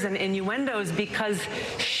smears and innuendos because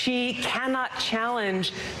she cannot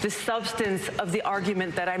challenge the substance of the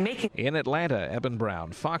argument that I'm making. In Atlanta, Eben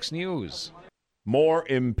Brown, Fox News. More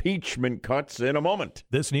impeachment cuts in a moment.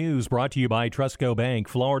 This news brought to you by Trustco Bank,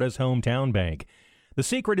 Florida's hometown bank. The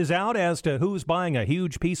secret is out as to who's buying a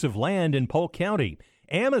huge piece of land in Polk County.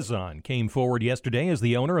 Amazon came forward yesterday as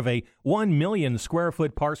the owner of a 1 million square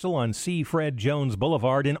foot parcel on C. Fred Jones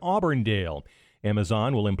Boulevard in Auburndale.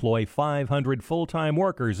 Amazon will employ 500 full-time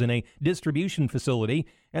workers in a distribution facility,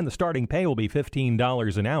 and the starting pay will be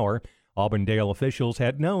 $15 an hour. Auburndale officials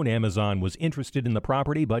had known Amazon was interested in the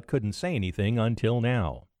property but couldn't say anything until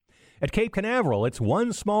now. At Cape Canaveral, it's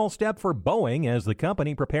one small step for Boeing as the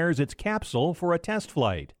company prepares its capsule for a test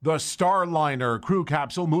flight. The Starliner crew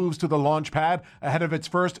capsule moves to the launch pad ahead of its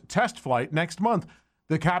first test flight next month.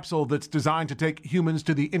 The capsule that's designed to take humans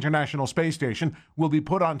to the International Space Station will be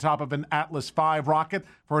put on top of an Atlas V rocket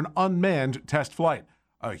for an unmanned test flight.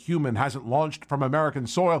 A human hasn't launched from American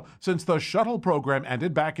soil since the shuttle program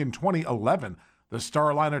ended back in 2011. The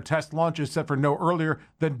Starliner test launch is set for no earlier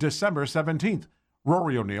than December 17th.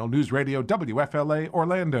 Rory O'Neill, News Radio WFLA,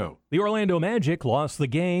 Orlando. The Orlando Magic lost the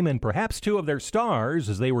game and perhaps two of their stars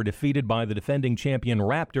as they were defeated by the defending champion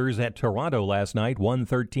Raptors at Toronto last night,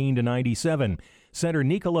 113-97. Center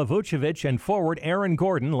Nikola Vucevic and forward Aaron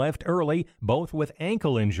Gordon left early, both with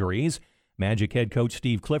ankle injuries. Magic head coach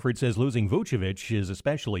Steve Clifford says losing Vucevic is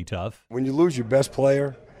especially tough. When you lose your best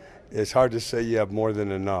player, it's hard to say you have more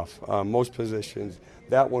than enough. Most positions,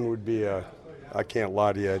 that one would be I can't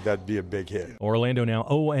lie to you, that'd be a big hit. Orlando now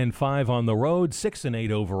 0-5 on the road, 6-8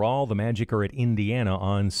 overall. The Magic are at Indiana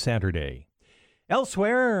on Saturday.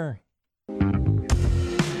 Elsewhere.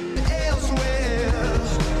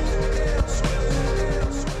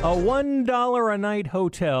 A $1 a night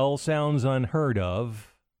hotel sounds unheard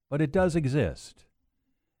of, but it does exist.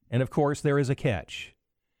 And of course, there is a catch.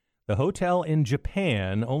 The hotel in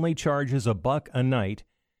Japan only charges $1 a night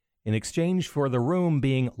in exchange for the room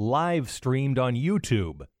being live streamed on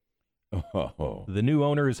YouTube. Oh. The new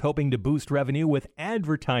owner is hoping to boost revenue with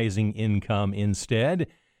advertising income instead.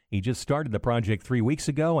 He just started the project 3 weeks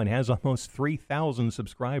ago and has almost 3,000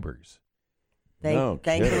 subscribers.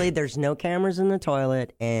 Thankfully, there's no cameras in the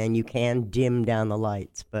toilet, and you can dim down the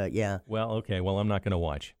lights. But, yeah. Well, okay. Well, I'm not going to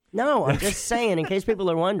watch. No, I'm just saying, in case people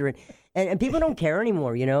are wondering. And people don't care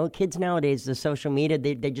anymore, you know. Kids nowadays, the social media,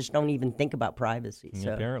 they just don't even think about privacy.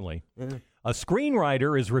 So. Apparently. Yeah. A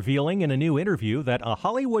screenwriter is revealing in a new interview that a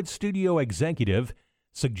Hollywood studio executive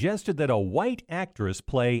suggested that a white actress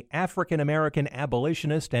play African-American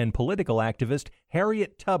abolitionist and political activist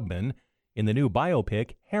Harriet Tubman in the new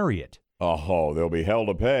biopic, Harriet. Oh, they'll be hell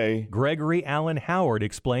to pay. Gregory Allen Howard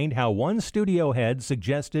explained how one studio head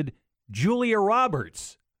suggested Julia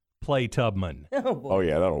Roberts play Tubman. Oh,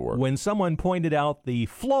 yeah, that'll work. When someone pointed out the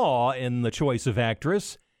flaw in the choice of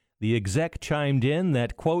actress, the exec chimed in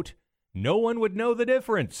that, quote, no one would know the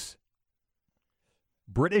difference.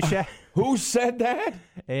 British... Who said that?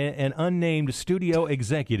 An unnamed studio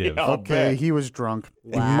executive. Yeah, okay, he was drunk.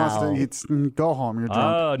 Wow. Go home, you're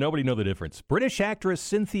drunk. Nobody know the difference. British actress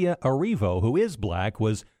Cynthia Erivo, who is black,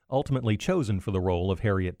 was ultimately chosen for the role of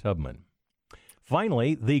Harriet Tubman.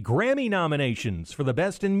 Finally, the Grammy nominations for the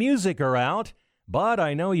Best in Music are out, but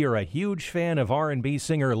I know you're a huge fan of R&B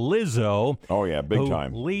singer Lizzo. Oh, yeah, big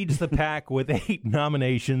time. Leads the pack with 8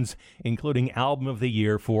 nominations, including Album of the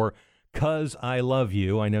Year for 'Cause I Love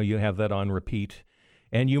You. I know you have that on repeat.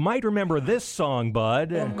 And you might remember this song,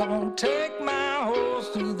 Bud. I'm gonna take my horse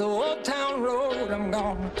through the old town road. I'm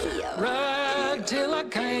gonna ride till I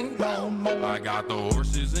can't no more. I got the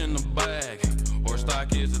horses in the bag. Horse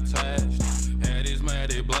stock is attached. Head is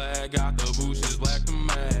matted black. Got the bushes black to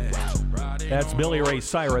match. That's Billy Ray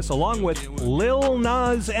Cyrus, along with Lil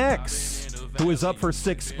Nas X, who is up for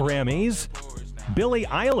 6 Grammys. Billie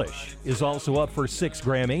Eilish is also up for 6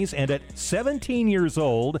 Grammys, and at 17 years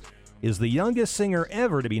old, is the youngest singer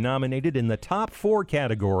ever to be nominated in the top 4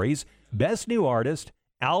 categories: Best New Artist,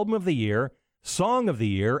 Album of the Year, Song of the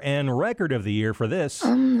Year, and Record of the Year for this.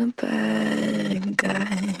 I'm the bad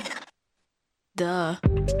guy. Duh.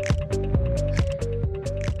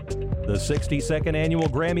 The 62nd Annual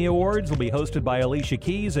Grammy Awards will be hosted by Alicia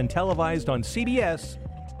Keys and televised on CBS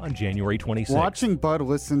on January 26th. Watching Bud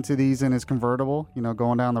listen to these in his convertible,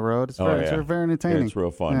 going down the road, it's very entertaining. Yeah, it's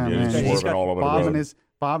real fun. Yeah, man. He's swerving all over the road.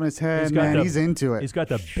 Bobbing his head, man. He's into it. He's got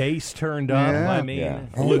the bass turned up. Yeah. I mean,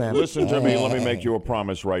 Listen to me. Let me make you a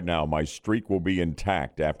promise right now. My streak will be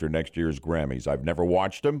intact after next year's Grammys. I've never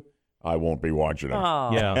watched them. I won't be watching them.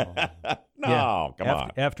 Oh. Yeah. Come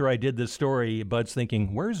on. After I did this story, Bud's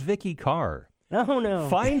thinking, where's Vicky Carr? Oh, no.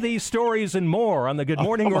 Find these stories and more on the Good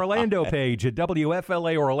Morning Orlando page at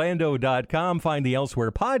WFLAOrlando.com. Find the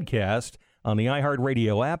Elsewhere podcast on the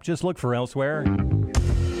iHeartRadio app. Just look for Elsewhere.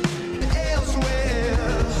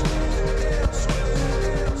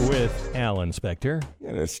 With Alan Spector.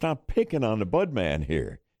 Yeah, stop picking on the Bud man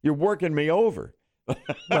here. You're working me over.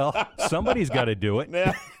 Well, somebody's got to do it.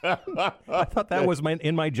 I thought that was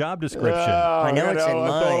in my job description. I know it's in mine.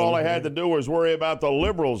 I thought all I had to do was worry about the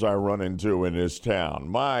liberals I run into in this town.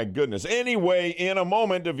 My goodness. Anyway, in a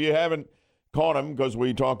moment, if you haven't caught him, because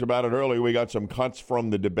we talked about it earlier, we got some cuts from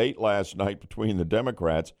the debate last night between the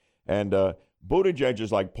Democrats. And Buttigieg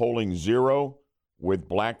is like polling 0 with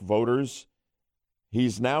black voters.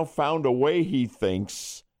 He's now found a way, he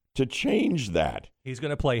thinks, to change that. He's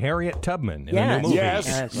going to play Harriet Tubman in a new movie.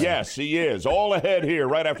 Yes, he is. All ahead here,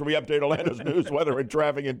 right after we update Orlando's news, weather, and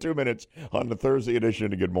traffic in 2 minutes on the Thursday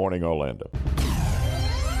edition of Good Morning Orlando.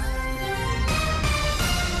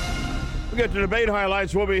 We get to debate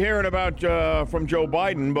highlights. We'll be hearing about from Joe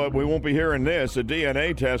Biden, but we won't be hearing this. A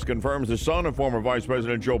DNA test confirms the son of former Vice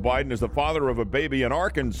President Joe Biden is the father of a baby in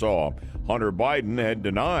Arkansas. Hunter Biden had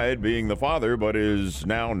denied being the father, but is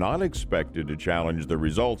now not expected to challenge the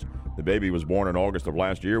results. The baby was born in August of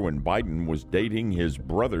last year when Biden was dating his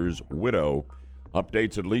brother's widow.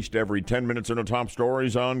 Updates at least every 10 minutes in the top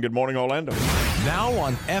stories on Good Morning Orlando. Now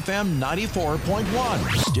on FM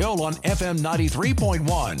 94.1. Still on FM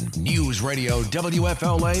 93.1. News Radio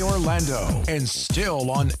WFLA Orlando. And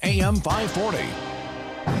still on AM 540.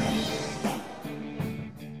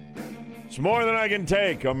 It's more than I can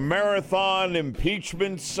take. A marathon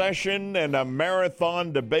impeachment session and a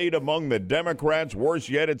marathon debate among the Democrats. Worse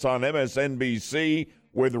yet, it's on MSNBC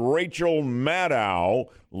with Rachel Maddow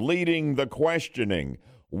leading the questioning.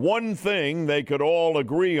 One thing they could all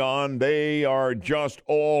agree on, they are just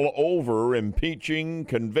all over impeaching,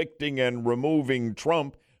 convicting, and removing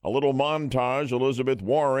Trump. A little montage: Elizabeth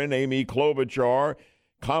Warren, Amy Klobuchar,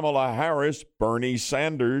 Kamala Harris, Bernie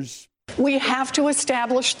Sanders. We have to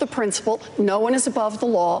establish the principle, no one is above the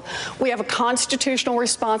law. We have a constitutional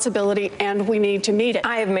responsibility, and we need to meet it.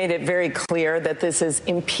 I have made it very clear that this is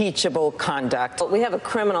impeachable conduct. We have a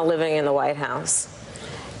criminal living in the White House.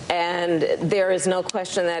 And there is no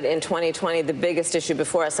question that in 2020, the biggest issue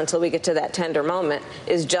before us until we get to that tender moment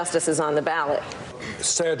is justice is on the ballot.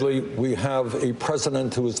 Sadly, we have a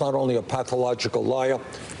president who is not only a pathological liar,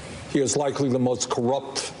 he is likely the most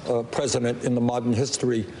corrupt president in the modern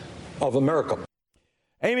history of America.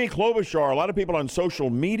 Amy Klobuchar, a lot of people on social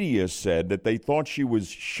media said that they thought she was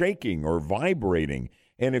shaking or vibrating.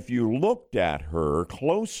 And if you looked at her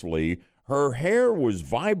closely, her hair was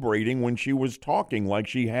vibrating when she was talking, like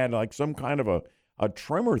she had like some kind of a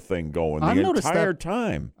tremor thing going the entire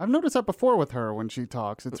time. I've noticed that before with her when she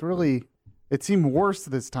talks. It seemed worse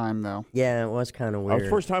this time, though. Yeah, it was kind of weird. The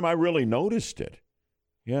first time I really noticed it.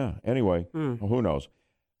 Yeah, anyway, who knows?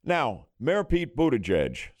 Now, Mayor Pete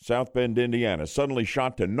Buttigieg, South Bend, Indiana, suddenly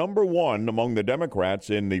shot to number 1 among the Democrats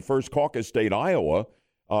in the first caucus state, Iowa,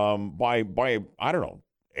 by I don't know,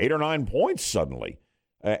 8 or 9 points suddenly.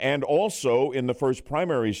 And also in the first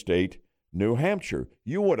primary state, New Hampshire.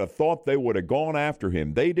 You would have thought they would have gone after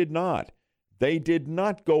him. They did not. They did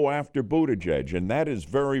not go after Buttigieg, and that is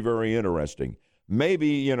very, very interesting. Maybe,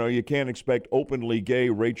 you can't expect openly gay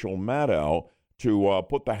Rachel Maddow to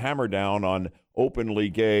put the hammer down on openly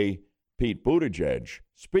gay Pete Buttigieg.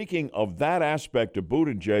 Speaking of that aspect of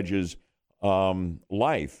Buttigieg's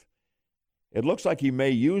life, it looks like he may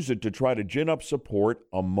use it to try to gin up support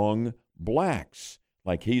among blacks.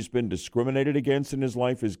 Like he's been discriminated against in his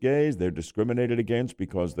life as gays. They're discriminated against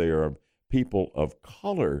because they are people of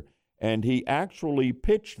color. And he actually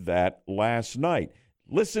pitched that last night.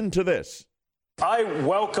 Listen to this. I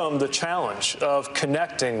welcome the challenge of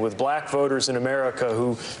connecting with black voters in America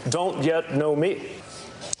who don't yet know me.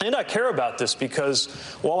 And I care about this because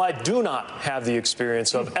while I do not have the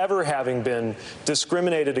experience of ever having been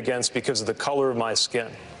discriminated against because of the color of my skin,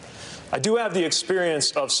 I do have the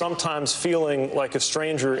experience of sometimes feeling like a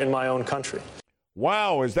stranger in my own country.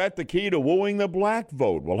 Wow, is that the key to wooing the black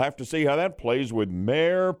vote? We'll have to see how that plays with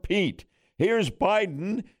Mayor Pete. Here's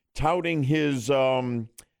Biden touting his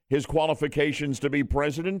qualifications to be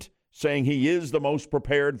president, saying he is the most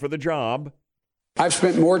prepared for the job. I've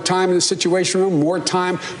spent more time in the Situation Room, more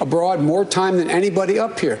time abroad, more time than anybody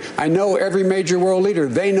up here. I know every major world leader.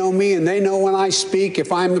 They know me, and they know when I speak,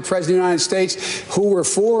 if I'm the president of the United States, who we're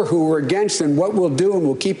for, who we're against, and what we'll do, and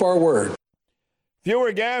we'll keep our word.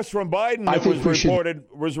 Fewer gas from Biden that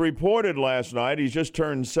was reported last night. He's just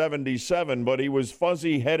turned 77, but he was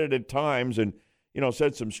fuzzy-headed at times and,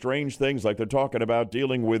 said some strange things like they're talking about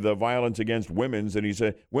dealing with violence against women, and he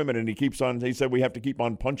said he said we have to keep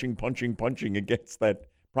on punching against that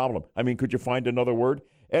problem. I mean, could you find another word?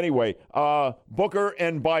 Anyway, Booker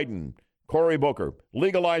and Biden, Cory Booker,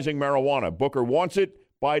 legalizing marijuana. Booker wants it.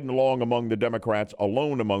 Biden alone among the Democrats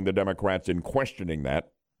in questioning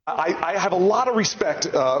that. I have a lot of respect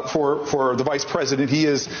for the vice president. He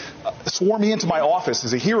has sworn me into my office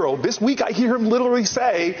as a hero. This week I hear him literally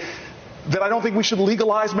say that I don't think we should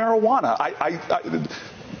legalize marijuana.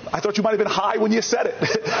 I thought you might have been high when you said it.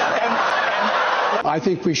 I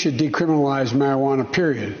think we should decriminalize marijuana,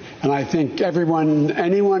 period. And I think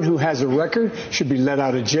anyone who has a record should be let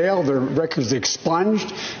out of jail, their records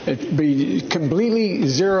expunged, it be completely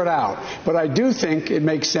zeroed out. But I do think it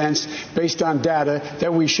makes sense, based on data,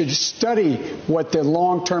 that we should study what the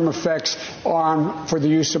long-term effects are for the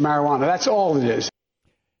use of marijuana. That's all it is.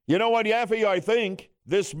 You know what, Yaffee? I think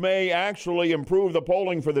this may actually improve the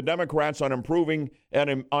polling for the Democrats on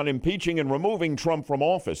impeaching and removing Trump from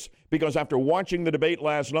office. Because after watching the debate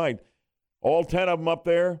last night, all 10 of them up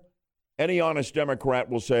there, any honest Democrat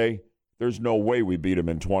will say, there's no way we beat him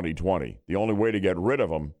in 2020. The only way to get rid of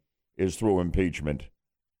him is through impeachment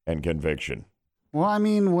and conviction. Well, I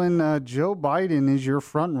mean, when Joe Biden is your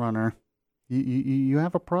front runner, you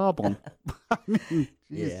have a problem. I mean,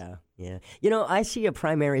 yeah. I see a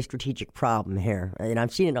primary strategic problem here, and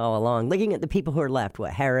I've seen it all along. Looking at the people who are left,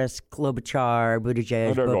 Harris, Klobuchar,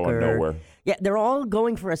 Buttigieg, they're Booker. Going nowhere. Yeah, they're all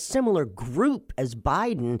going for a similar group as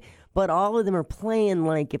Biden, but all of them are playing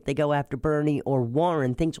like if they go after Bernie or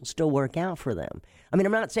Warren, things will still work out for them. I mean,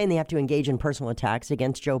 I'm not saying they have to engage in personal attacks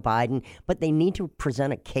against Joe Biden, but they need to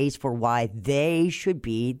present a case for why they should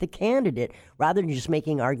be the candidate, rather than just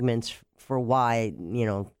making arguments for why,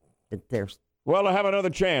 that there's... Well, I have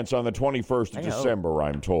another chance on the 21st of December,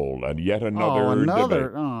 I'm told, and yet another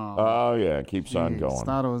debate. Oh, yeah, it keeps on going.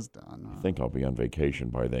 Thought it was done. I think I'll be on vacation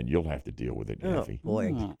by then. You'll have to deal with it, Yaffee. Oh,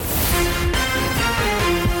 boy.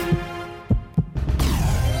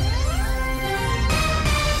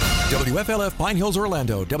 WFLF Pine Hills,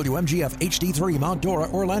 Orlando, WMGF HD3 Mount Dora,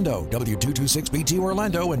 Orlando, W226BT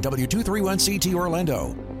Orlando, and W231CT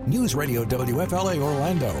Orlando. News Radio WFLA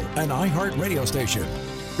Orlando, an iHeart radio station.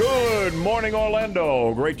 Good morning,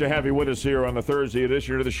 Orlando. Great to have you with us here on the Thursday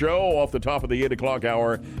edition of the show, off the top of the 8 o'clock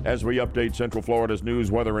hour, as we update Central Florida's news,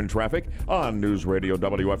 weather, and traffic on News Radio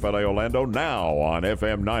WFLA Orlando, now on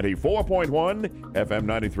FM 94.1, FM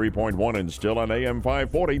 93.1, and still on AM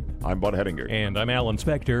 540. I'm Bud Hettinger. And I'm Alan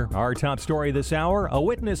Spector. Our top story this hour, a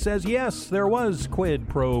witness says yes, there was quid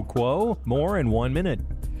pro quo. More in 1 minute.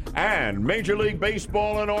 And Major League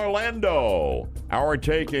Baseball in Orlando. Our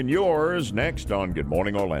take and yours next on Good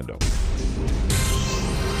Morning Orlando.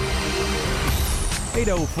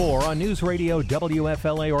 8:04 on News Radio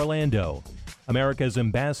WFLA Orlando. America's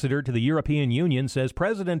ambassador to the European Union says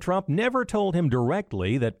President Trump never told him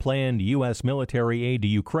directly that planned U.S. military aid to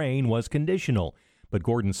Ukraine was conditional. But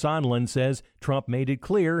Gordon Sondland says Trump made it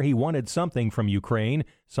clear he wanted something from Ukraine.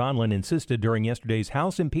 Sondland insisted during yesterday's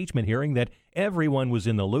House impeachment hearing that everyone was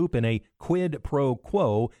in the loop in a quid pro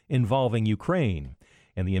quo involving Ukraine.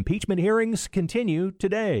 and the impeachment hearings continue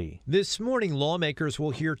today. This morning, lawmakers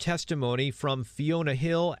will hear testimony from Fiona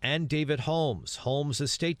Hill and David Holmes. Holmes, a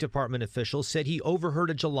State Department official, said he overheard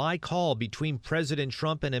a July call between President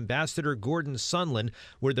Trump and Ambassador Gordon Sondland,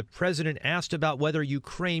 where the president asked about whether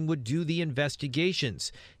Ukraine would do the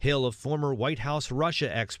investigations. Hill, a former White House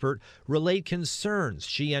Russia expert, relayed concerns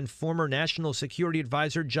she and former National Security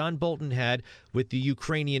Advisor John Bolton had with the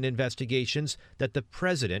Ukrainian investigations that the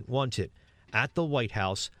president wanted. At the White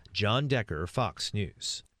House, John Decker, Fox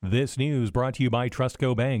News. This news brought to you by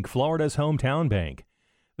Trustco Bank, Florida's hometown bank.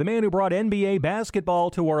 The man who brought NBA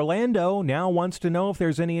basketball to Orlando now wants to know if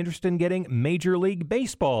there's any interest in getting Major League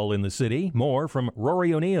Baseball in the city. More from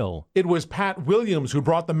Rory O'Neill. It was Pat Williams who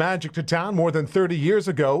brought the Magic to town more than 30 years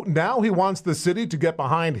ago. Now he wants the city to get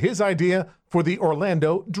behind his idea for the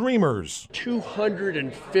Orlando Dreamers.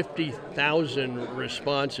 250,000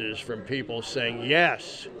 responses from people saying,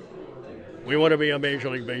 yes, we want to be a Major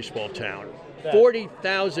League Baseball town.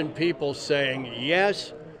 40,000 people saying,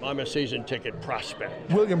 yes, I'm a season ticket prospect.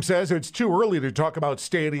 Williams says it's too early to talk about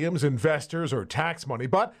stadiums, investors, or tax money,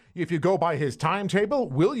 but if you go by his timetable,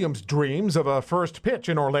 Williams dreams of a first pitch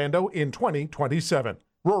in Orlando in 2027.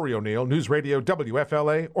 Rory O'Neill, News Radio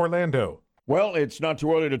WFLA, Orlando. Well, it's not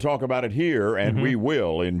too early to talk about it here, and we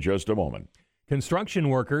will in just a moment. Construction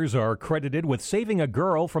workers are credited with saving a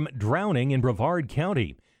girl from drowning in Brevard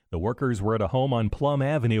County. The workers were at a home on Plum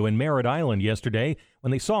Avenue in Merritt Island yesterday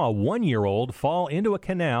when they saw a 1-year-old fall into a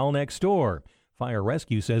canal next door. Fire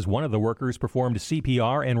Rescue says one of the workers performed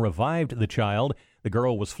CPR and revived the child. The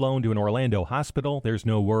girl was flown to an Orlando hospital. There's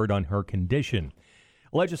no word on her condition.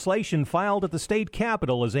 Legislation filed at the state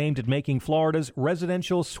capitol is aimed at making Florida's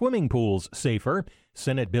residential swimming pools safer.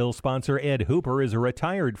 Senate bill sponsor Ed Hooper is a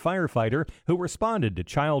retired firefighter who responded to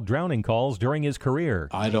child drowning calls during his career.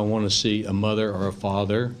 I don't want to see a mother or a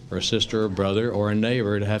father or a sister or brother or a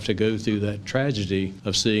neighbor to have to go through that tragedy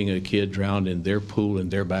of seeing a kid drowned in their pool in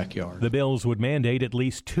their backyard. The bills would mandate at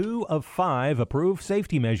least 2 of 5 approved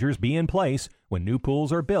safety measures be in place when new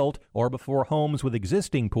pools are built or before homes with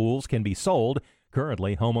existing pools can be sold.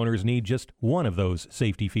 Currently, homeowners need just one of those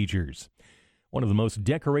safety features. One of the most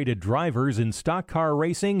decorated drivers in stock car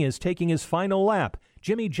racing is taking his final lap.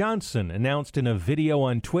 Jimmy Johnson announced in a video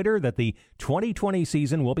on Twitter that the 2020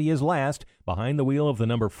 season will be his last behind the wheel of the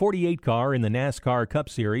number 48 car in the NASCAR Cup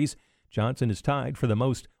Series. Johnson is tied for the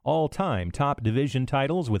most all-time top division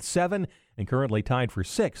titles with 7 and currently tied for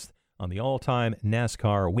 6th on the all-time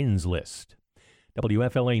NASCAR wins list.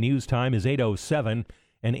 WFLA News Time is 8:07.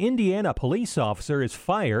 An Indiana police officer is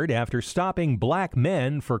fired after stopping black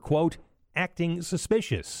men for, quote, acting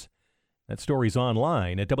suspicious. That story's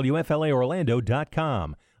online at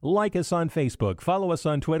WFLAOrlando.com. Like us on Facebook. Follow us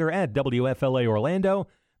on Twitter at WFLA Orlando.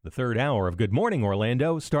 The third hour of Good Morning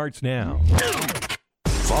Orlando starts now.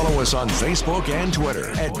 Follow us on Facebook and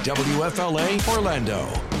Twitter at WFLA Orlando.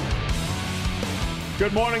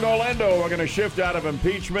 Good morning, Orlando. We're going to shift out of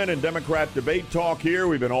impeachment and Democrat debate talk here.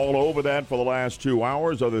 We've been all over that for the last 2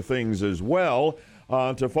 hours, other things as well,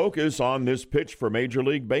 to focus on this pitch for Major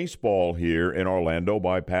League Baseball here in Orlando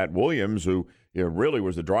by Pat Williams, who really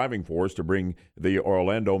was the driving force to bring the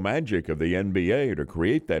Orlando Magic of the NBA to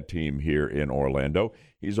create that team here in Orlando.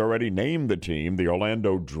 He's already named the team the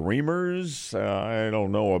Orlando Dreamers. I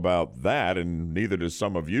don't know about that, and neither does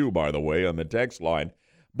some of you, by the way, on the text line.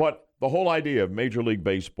 But the whole idea of Major League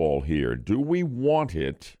Baseball here, do we want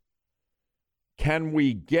it? Can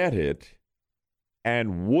we get it?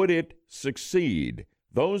 And would it succeed?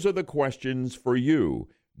 Those are the questions for you.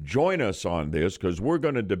 Join us on this because we're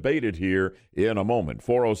going to debate it here in a moment.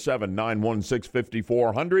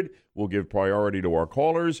 407-916-5400. We'll give priority to our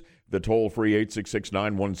callers. The toll-free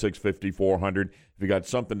 866-916-5400. If you got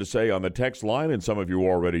something to say on the text line, and some of you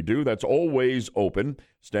already do, that's always open.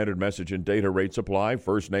 Standard message and data rates apply.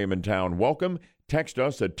 First name and town welcome. Text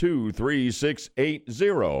us at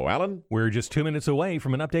 23680. Alan? We're just 2 minutes away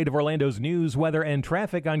from an update of Orlando's news, weather, and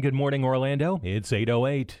traffic on Good Morning Orlando. It's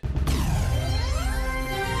 8:08.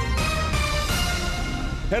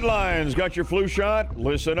 Headlines, got your flu shot?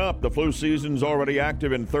 Listen up. The flu season's already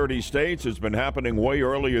active in 30 states. It's been happening way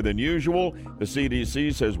earlier than usual. The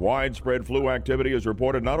CDC says widespread flu activity is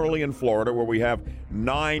reported not only in Florida, where we have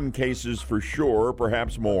 9 cases for sure,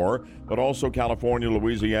 perhaps more, but also California,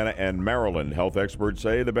 Louisiana, and Maryland. Health experts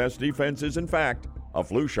say the best defense is, in fact, a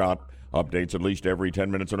flu shot. Updates at least every 10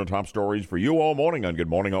 minutes on the top stories for you all morning on Good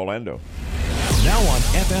Morning Orlando. Now on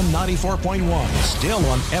FM 94.1, still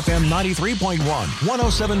on FM 93.1,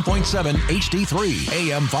 107.7 HD3,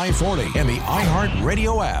 AM 540, and the iHeart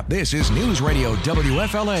Radio app. This is News Radio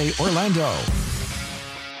WFLA Orlando.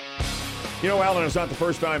 You know, Alan, it's not the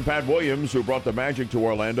first time Pat Williams, who brought the Magic to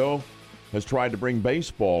Orlando, has tried to bring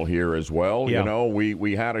baseball here as well. Yeah. You know,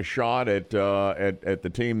 we had a shot at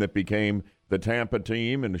the team that became the Tampa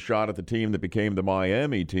team and a shot at the team that became the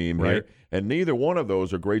Miami team here. And neither one of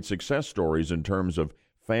those are great success stories in terms of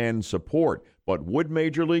fan support. But would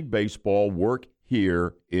Major League Baseball work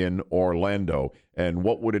here in Orlando? And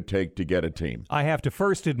what would it take to get a team? I have to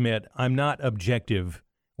first admit I'm not objective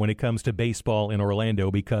when it comes to baseball in Orlando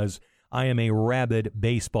because I am a rabid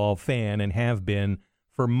baseball fan and have been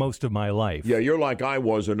for most of my life. Yeah, you're like I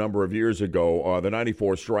was a number of years ago. The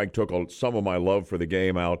 94 strike took some of my love for the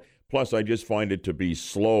game out. Plus, I just find it to be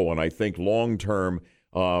slow, and I think long-term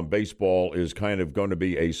baseball is kind of going to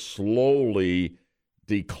be a slowly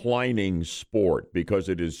declining sport because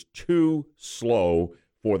it is too slow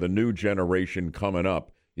for the new generation coming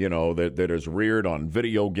up, you know, that is reared on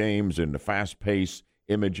video games and the fast-paced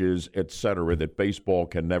images, et cetera, that baseball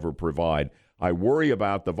can never provide. I worry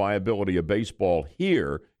about the viability of baseball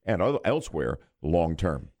here and elsewhere long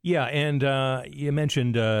term. Yeah, and you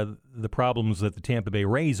mentioned the problems that the Tampa Bay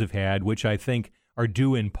Rays have had, which I think are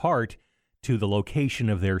due in part to the location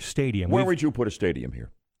of their stadium. Where would you put a stadium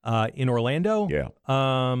here? In Orlando? Yeah.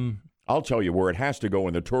 I'll tell you where it has to go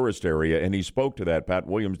in the tourist area, and he spoke to that, Pat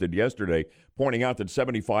Williams did yesterday, pointing out that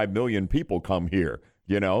 75 million people come here,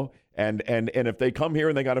 you know, and if they come here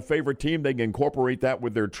and they got a favorite team, they can incorporate that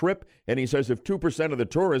with their trip, and he says if 2% of the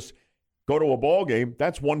tourists go to a ball game,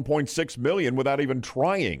 that's 1.6 million without even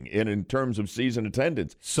trying in terms of season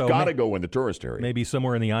attendance. So got to go in the tourist area. Maybe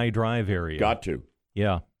somewhere in the I-Drive area. Got to.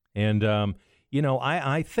 Yeah, and, you know,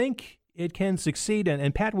 I think it can succeed,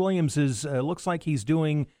 and Pat Williams looks like he's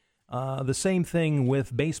doing the same thing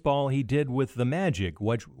with baseball he did with the Magic,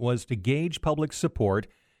 which was to gauge public support,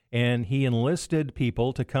 and he enlisted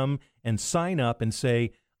people to come and sign up and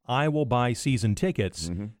say, I will buy season tickets.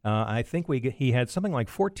 Mm-hmm. I think he had something like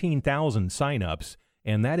 14,000 signups,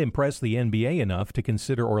 and that impressed the NBA enough to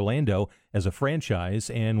consider Orlando as a franchise,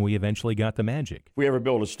 and we eventually got the Magic. If we ever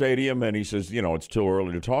build a stadium, and he says, you know, it's too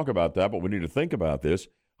early to talk about that, but we need to think about this.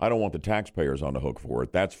 I don't want the taxpayers on the hook for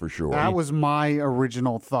it, that's for sure. That was my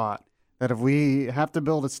original thought, that if we have to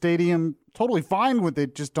build a stadium, totally fine with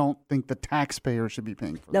it, just don't think the taxpayer should be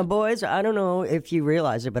paying for it. Now, boys, I don't know if you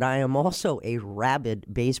realize it, but I am also a rabid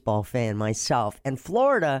baseball fan myself. And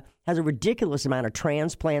Florida has a ridiculous amount of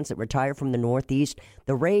transplants that retire from the Northeast.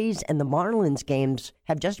 The Rays and the Marlins games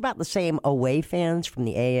have just about the same away fans from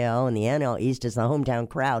the AL and the NL East as the hometown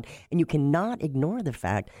crowd. And you cannot ignore the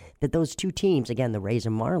fact that those two teams, again, the Rays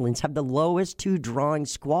and Marlins, have the lowest two drawing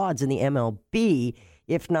squads in the MLB,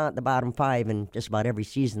 if not the bottom five in just about every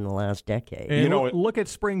season in the last decade. And look at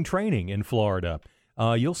spring training in Florida.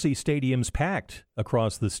 You'll see stadiums packed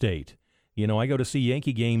across the state. You know, I go to see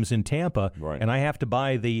Yankee games in Tampa, and I have to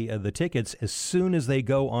buy the tickets as soon as they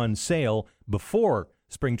go on sale before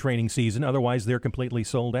spring training season. Otherwise, they're completely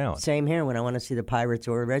sold out. Same here when I want to see the Pirates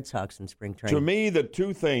or Red Sox in spring training. To me, the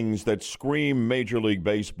two things that scream Major League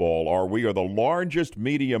Baseball are we are the largest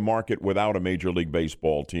media market without a Major League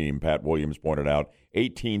Baseball team, Pat Williams pointed out,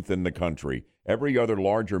 18th in the country. Every other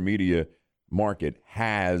larger media market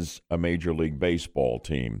has a Major League Baseball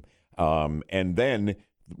team. And then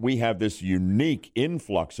we have this unique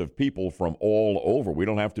influx of people from all over. We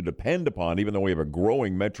don't have to depend upon, even though we have a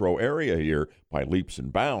growing metro area here by leaps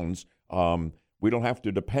and bounds, we don't have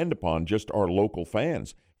to depend upon just our local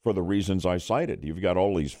fans for the reasons I cited. You've got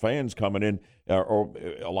all these fans coming in, or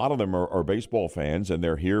a lot of them are baseball fans, and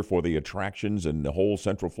they're here for the attractions and the whole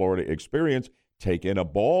Central Florida experience, take in a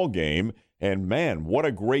ball game. And, man, what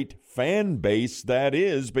a great fan base that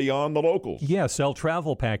is beyond the locals. Yeah, sell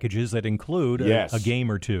travel packages that include a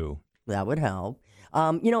game or two. That would help.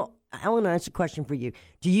 You know, Alan, that's a question for you.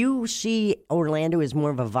 Do you see Orlando as more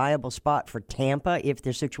of a viable spot for Tampa if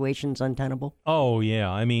their situation's untenable? Oh, yeah.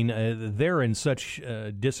 I mean, they're in such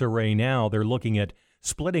disarray now. They're looking at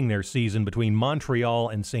splitting their season between Montreal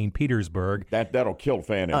and St. Petersburg. That'll kill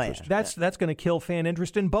fan interest. That's going to kill fan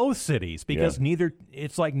interest in both cities because neither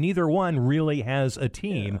one really has a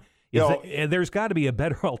team. Yeah. There's got to be a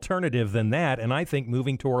better alternative than that, and I think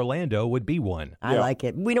moving to Orlando would be one. I like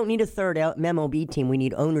it. We don't need a third MLB team. We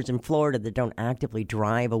need owners in Florida that don't actively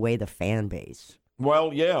drive away the fan base.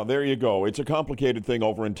 Well, yeah, there you go. It's a complicated thing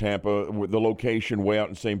over in Tampa with the location way out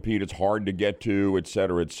in St. Pete. It's hard to get to, et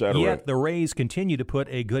cetera, et cetera. Yet the Rays continue to put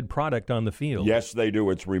a good product on the field. Yes, they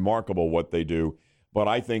do. It's remarkable what they do. But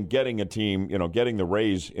I think getting a team, getting the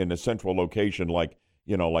Rays in a central location like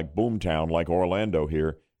Boomtown, like Orlando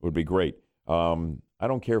here, would be great. I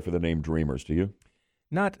don't care for the name Dreamers, do you?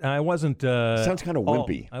 I wasn't. Sounds kind of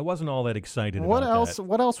wimpy. I wasn't all that excited What about else? that.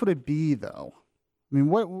 What else would it be, though? I mean,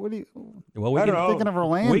 what do you? Well, we I can, don't know. Thinking of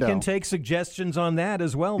Orlando. We can take suggestions on that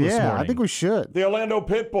as well this morning. I think we should. The Orlando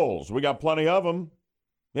Pit Bulls. We got plenty of them.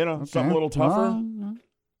 You know, something a little tougher.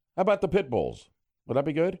 How about the Pit Bulls? Would that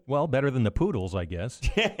be good? Well, better than the Poodles, I guess.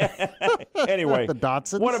 Anyway, the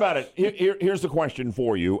Dotsons. What about it? Here's the question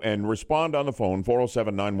for you, and respond on the phone,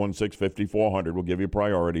 407-916-5400. We'll give you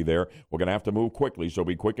priority there. We're going to have to move quickly, so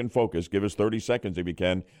be quick and focused. Give us 30 seconds if you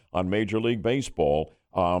can on Major League Baseball.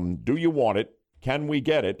 Do you want it? Can we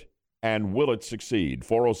get it? And will it succeed?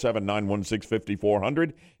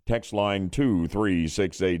 407-916-5400. Text line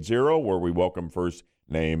 23680, where we welcome first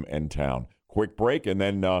name and town. Quick break, and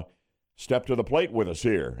then step to the plate with us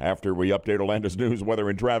here after we update Orlando's news, weather,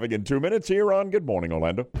 and traffic in 2 minutes here on Good Morning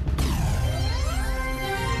Orlando.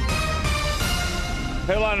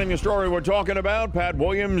 Headlining the story we're talking about, Pat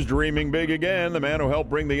Williams dreaming big again. The man who helped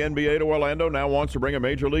bring the NBA to Orlando now wants to bring a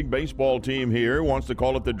Major League Baseball team here, wants to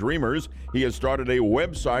call it the Dreamers. He has started a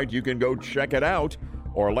website. You can go check it out,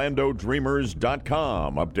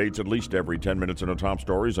 OrlandoDreamers.com. Updates at least every 10 minutes in the top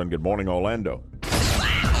stories on Good Morning Orlando.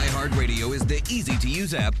 iHeartRadio is the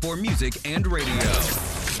easy-to-use app for music and radio.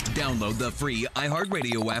 Download the free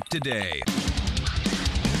iHeartRadio app today.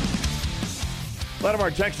 A lot of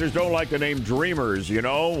our texters don't like the name Dreamers, you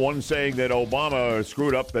know. One saying that Obama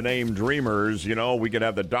screwed up the name Dreamers. You know, we could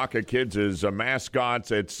have the DACA kids as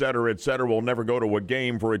mascots, et cetera, et cetera. We'll never go to a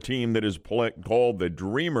game for a team that is called the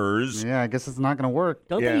Dreamers. Yeah, I guess it's not going to work.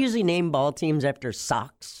 Don't they usually name ball teams after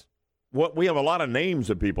socks? We have a lot of names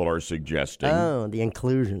that people are suggesting. Oh, the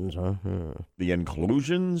inclusions. The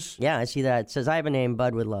inclusions? Yeah, I see that. It says I have a name,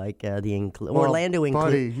 Bud would like the Orlando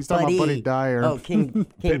Buddy. He's talking about Buddy Dyer. Oh, King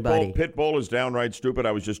Buddy. Pitbull is downright stupid.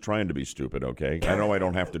 I was just trying to be stupid, okay? I know I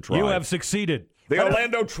don't have to try. You have succeeded. The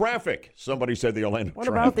Orlando Traffic. Somebody said the Orlando What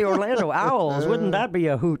Traffic. about the Orlando Owls? Wouldn't that be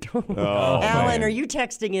a hoot? Alan, man. are you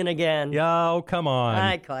texting in again? Oh, come on.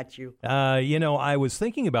 I caught you. You know, I was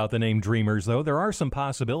thinking about the name Dreamers, though. There are some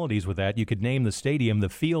possibilities with that. You could name the stadium the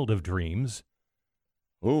Field of Dreams.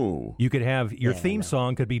 Ooh. You could have your theme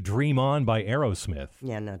song could be Dream On by Aerosmith.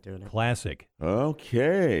 Yeah, not doing it. Classic.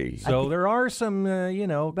 Okay. So there are some,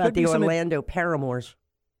 About could the be some Orlando Paramours.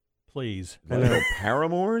 Please.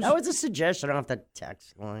 Paramours? That was a suggestion off the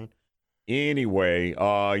text line. Anyway,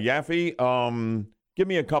 Yaffee, give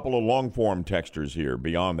me a couple of long-form texters here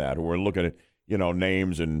beyond that who are looking at,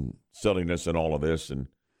 names and silliness and all of this and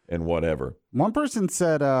whatever. One person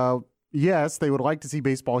said, yes, they would like to see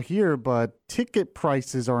baseball here, but ticket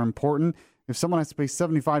prices are important. If someone has to pay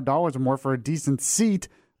 $75 or more for a decent seat,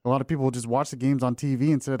 a lot of people will just watch the games on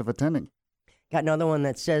TV instead of attending. Got another one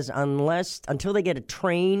that says until they get a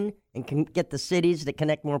train and can get the cities that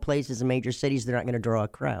connect more places in major cities, they're not going to draw a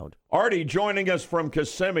crowd. Artie joining us from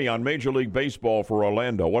Kissimmee on Major League Baseball for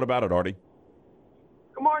Orlando. What about it, Artie?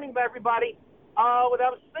 Good morning, everybody. What I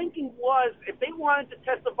was thinking was if they wanted to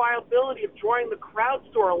test the viability of drawing the crowds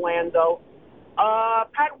to Orlando,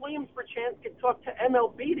 Pat Williams, perchance, could talk to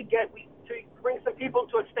MLB to bring some people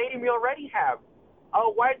to a stadium we already have.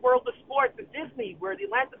 Wide World of Sports at Disney, where the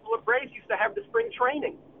Atlanta Braves used to have the spring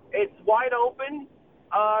training. It's wide open.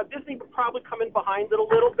 Disney would probably come in behind it a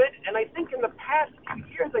little bit. And I think in the past few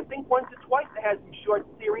years, once or twice they had some short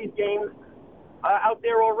series games out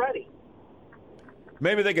there already.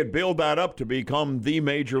 Maybe they could build that up to become the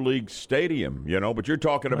Major League Stadium, but you're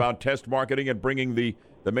talking about test marketing and bringing the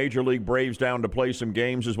Major League Braves down to play some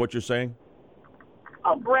games is what you're saying?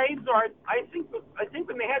 Braves are, I think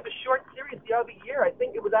when they had the short series the other year, I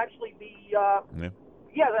think it was actually the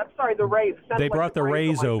Rays. They brought the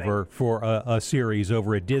Rays over for a series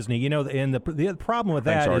over at Disney. And the problem with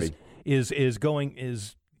that is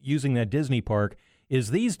using that Disney park is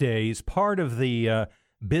these days part of the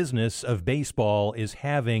business of baseball is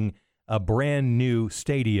having a brand new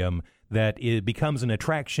stadium that it becomes an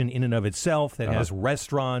attraction in and of itself that has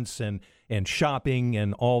restaurants and shopping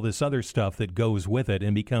and all this other stuff that goes with it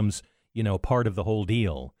and becomes, part of the whole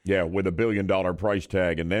deal. Yeah, with $1 billion price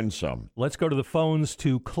tag and then some. Let's go to the phones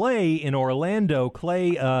to Clay in Orlando.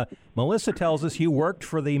 Clay, Melissa tells us you worked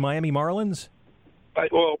for the Miami Marlins?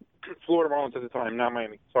 Florida Marlins at the time, not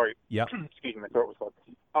Miami. Sorry. Yeah. Excuse me, my throat was clogged.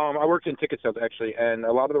 I worked in ticket sales, actually, and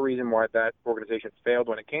a lot of the reason why that organization failed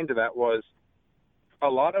when it came to that was a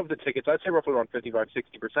lot of the tickets, I'd say roughly around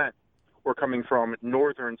 55-60%, were coming from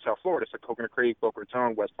northern South Florida, so Coconut Creek, Boca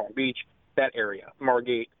Raton, West Palm Beach, that area,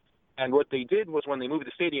 Margate. And what they did was when they moved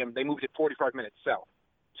the stadium, they moved it 45 minutes south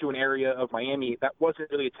to an area of Miami that wasn't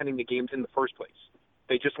really attending the games in the first place.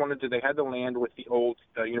 They just they had the land with the old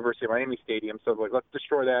University of Miami stadium, so they're like, let's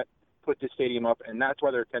destroy that, put this stadium up, and that's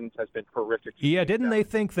why their attendance has been horrific. Yeah, didn't they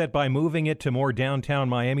think that by moving it to more downtown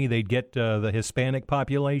Miami, they'd get the Hispanic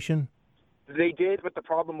population? They did, but the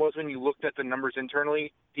problem was when you looked at the numbers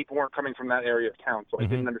internally, people weren't coming from that area of town. So I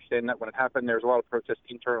didn't understand that when it happened. There was a lot of protest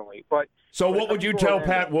internally. But so what would you tell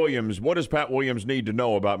Pat Williams? What does Pat Williams need to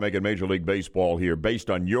know about making Major League Baseball here based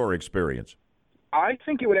on your experience? I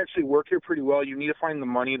think it would actually work here pretty well. You need to find the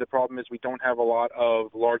money. The problem is we don't have a lot of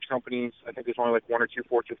large companies. I think there's only like one or two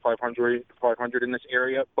Fortune 500 in this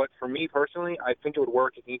area. But for me personally, I think it would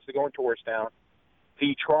work. It needs to go in Tourstown.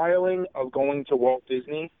 The trialing of going to Walt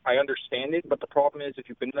Disney, I understand it, but the problem is if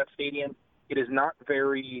you've been to that stadium, it is not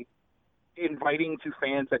very inviting to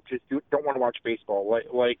fans that just don't want to watch baseball,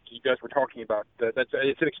 like you guys were talking about. It's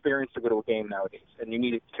an experience to go to a game nowadays, and you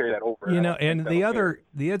need to carry that over. And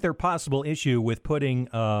the other possible issue with putting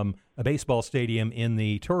a baseball stadium in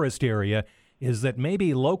the tourist area is that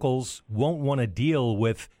maybe locals won't want to deal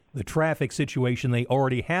with the traffic situation they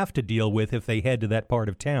already have to deal with if they head to that part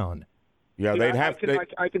of town. Yeah, they'd have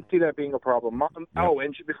I can see that being a problem. Oh,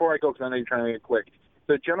 and before I go, because I know you're trying to make it quick,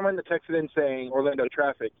 the gentleman that texted in saying Orlando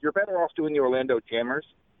traffic, you're better off doing the Orlando Jammers,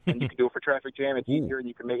 and you can do it for traffic jam. It's easier, and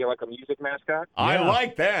you can make it like a music mascot. I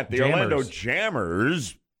like that. The Orlando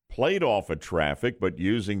Jammers played off of traffic, but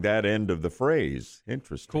using that end of the phrase.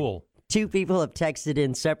 Interesting. Cool. 2 people have texted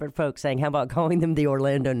in, separate folks, saying, how about calling them the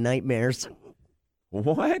Orlando Nightmares?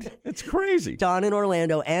 What? It's crazy. Don in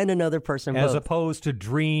Orlando and another person As both. opposed to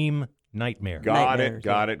Dream Nightmare. Got it.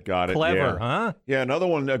 Clever, huh? Yeah, another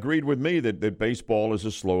one agreed with me that baseball is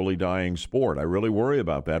a slowly dying sport. I really worry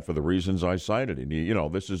about that for the reasons I cited. And,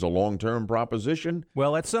 this is a long-term proposition.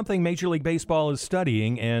 Well, that's something Major League Baseball is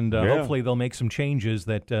studying, and hopefully they'll make some changes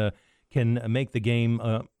that can make the game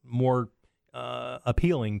more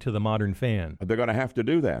appealing to the modern fan. They're going to have to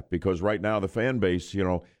do that because right now the fan base,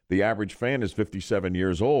 the average fan is 57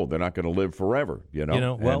 years old. They're not going to live forever,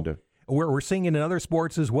 We're seeing it in other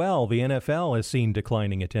sports as well. The NFL has seen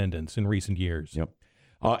declining attendance in recent years. Yep.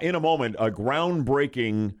 In a moment, a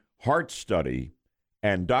groundbreaking heart study,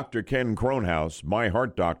 and Dr. Ken Kronhaus, my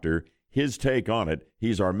heart doctor, his take on it.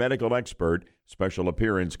 He's our medical expert. Special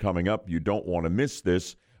appearance coming up. You don't want to miss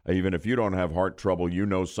this. Even if you don't have heart trouble, you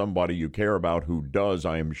know somebody you care about who does,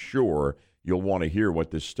 I am sure. You'll want to hear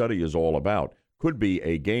what this study is all about. Could be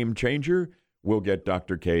a game changer. We'll get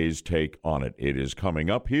Dr. K's take on it. It is coming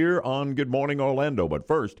up here on Good Morning Orlando. But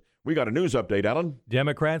first, we got a news update, Alan.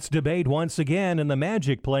 Democrats debate once again in the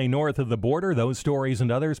Magic play north of the border. Those stories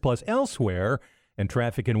and others, plus elsewhere. And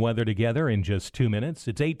traffic and weather together in just 2 minutes.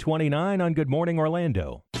 It's 8:29 on Good Morning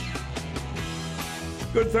Orlando.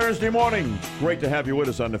 Good Thursday morning. Great to have you with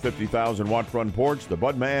us on the 50,000-watt front porch. The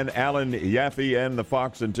Budman, Alan, Yaffee, and the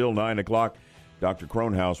Fox until 9 o'clock. Dr.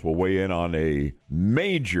 Kronhaus will weigh in on a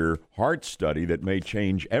major heart study that may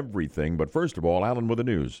change everything. But first of all, Alan with the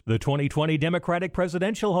news. The 2020 Democratic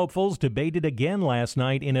presidential hopefuls debated again last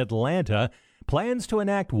night in Atlanta. Plans to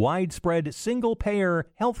enact widespread single-payer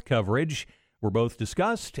health coverage were both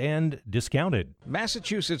discussed and discounted.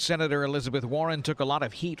 Massachusetts Senator Elizabeth Warren took a lot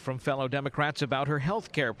of heat from fellow Democrats about her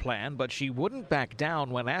health care plan, but she wouldn't back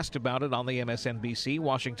down when asked about it on the MSNBC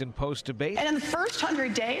Washington Post debate. And in the first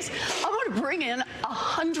 100 days, I want to bring in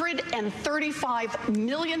 135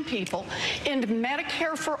 million people into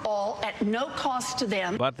Medicare for all at no cost to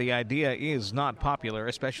them. But the idea is not popular,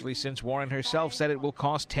 especially since Warren herself said it will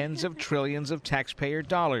cost tens of trillions of taxpayer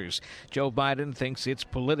dollars. Joe Biden thinks it's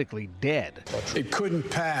politically dead. It couldn't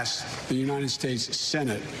pass the United States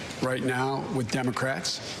Senate right now with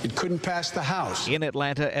Democrats. It couldn't pass the House. In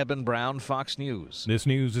Atlanta, Eben Brown, Fox News. This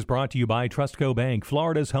news is brought to you by Trustco Bank,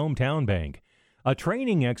 Florida's hometown bank. A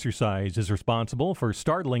training exercise is responsible for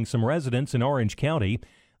startling some residents in Orange County.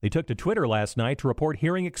 They took to Twitter last night to report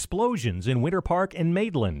hearing explosions in Winter Park and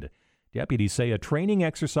Maitland. Deputies say a training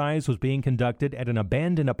exercise was being conducted at an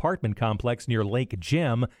abandoned apartment complex near Lake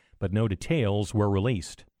Gem, but no details were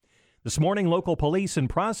released. This morning, local police and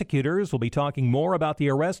prosecutors will be talking more about the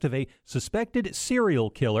arrest of a suspected serial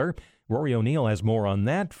killer. Rory O'Neill has more on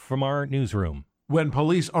that from our newsroom. When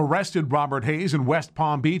police arrested Robert Hayes in West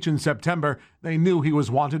Palm Beach in September, they knew he was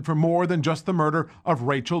wanted for more than just the murder of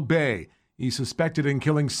Rachel Bay. He's suspected in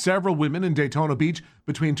killing several women in Daytona Beach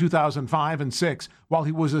between 2005 and 6 while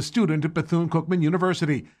he was a student at Bethune-Cookman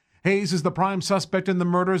University. Hayes is the prime suspect in the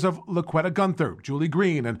murders of Laquetta Gunther, Julie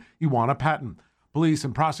Green, and Ioana Patton. Police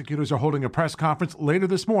and prosecutors are holding a press conference later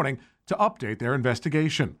this morning to update their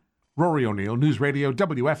investigation. Rory O'Neill, News Radio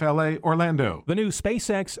WFLA, Orlando. The new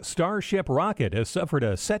SpaceX Starship rocket has suffered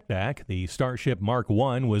a setback. The Starship Mark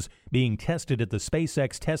 1 was being tested at the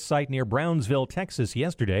SpaceX test site near Brownsville, Texas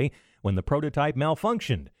yesterday when the prototype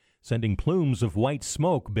malfunctioned, sending plumes of white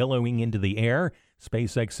smoke billowing into the air.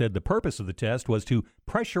 SpaceX said the purpose of the test was to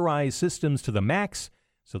pressurize systems to the max,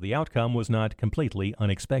 so the outcome was not completely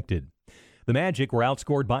unexpected. The Magic were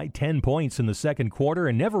outscored by 10 points in the second quarter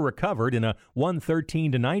and never recovered in a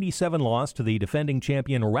 113-97 loss to the defending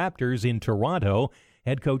champion Raptors in Toronto.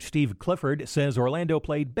 Head coach Steve Clifford says Orlando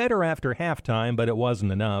played better after halftime, but it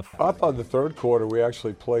wasn't enough. I thought the third quarter we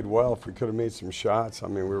actually played well. If we could have made some shots, I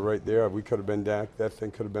mean, we were right there. We could have been down. That thing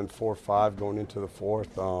could have been 4-5 going into the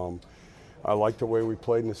fourth. I like the way we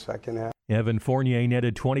played in the second half. Evan Fournier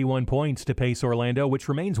netted 21 points to pace Orlando, which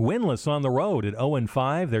remains winless on the road at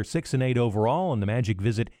 0-5. They're 6-8 overall, and the Magic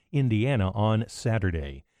visit Indiana on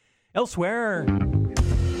Saturday. Elsewhere.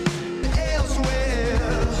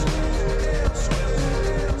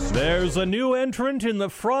 There's a new entrant in the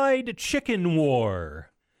fried chicken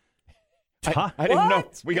war. I didn't know.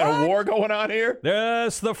 We got a war going on here?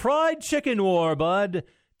 Yes, the fried chicken war, bud.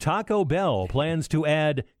 Taco Bell plans to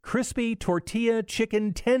add crispy tortilla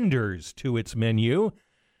chicken tenders to its menu.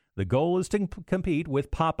 The goal is to compete with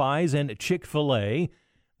Popeyes and Chick-fil-A.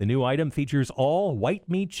 The new item features all white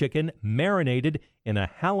meat chicken marinated in a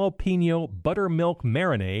jalapeno buttermilk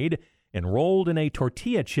marinade and rolled in a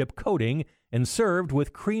tortilla chip coating and served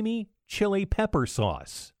with creamy chili pepper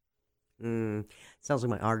sauce. Sounds like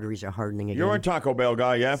my arteries are hardening again. You're a Taco Bell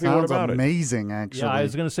guy, Yaffee. Sounds what about amazing, actually. Yeah, I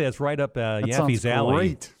was going to say it's right up Yaffee's alley.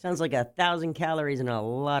 Great. Sounds like 1,000 calories and a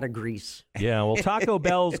lot of grease. Yeah, well, Taco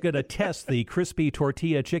Bell's going to test the crispy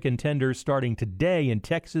tortilla chicken tenders starting today in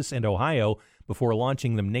Texas and Ohio before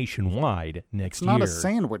launching them nationwide next It's not year. a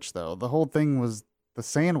sandwich, though. The whole thing was the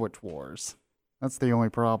sandwich wars. That's the only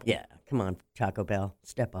problem. Yeah, come on, Taco Bell,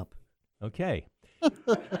 step up. Okay.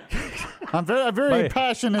 I'm very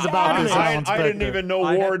passionate about this. I didn't even know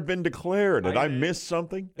war had been declared. Did I miss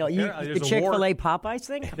something? No, the Chick-fil-A Popeyes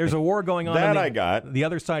thing? There's a war going on That on I got. the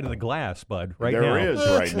other side of the glass, bud, right now. There is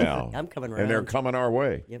right now. I'm coming around. And they're coming our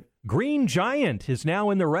way. Yep. Green Giant is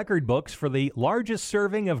now in the record books for the largest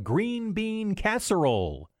serving of green bean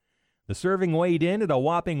casserole. The serving weighed in at a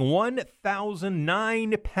whopping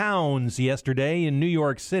 1,009 pounds yesterday in New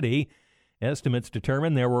York City. Estimates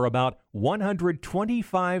determine there were about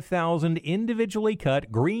 125,000 individually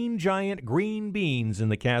cut Green Giant green beans in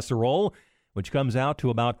the casserole, which comes out to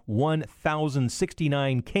about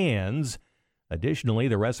 1,069 cans. Additionally,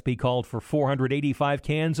 the recipe called for 485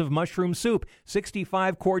 cans of mushroom soup,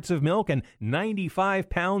 65 quarts of milk, and 95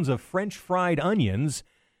 pounds of French fried onions.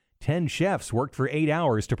 10 chefs worked for 8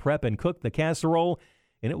 hours to prep and cook the casserole,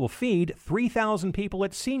 and it will feed 3,000 people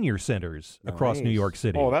at senior centers across New York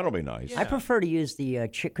City. Oh, that'll be nice. I prefer to use the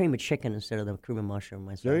cream of chicken instead of the cream of mushroom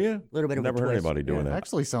myself. Do you? A little bit of Never a heard twist. anybody doing that.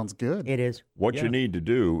 Actually sounds good. It is. What you need to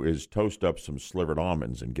do is toast up some slivered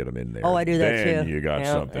almonds and get them in there. Oh, I do that then too. You got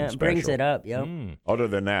something it special. brings it up, yep. Other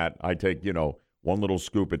than that, I take, one little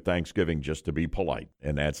scoop at Thanksgiving just to be polite,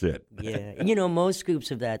 and that's it. Yeah. Most scoops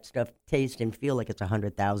of that stuff taste and feel like it's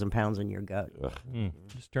 100,000 pounds in your gut.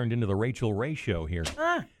 Just turned into the Rachel Ray show here.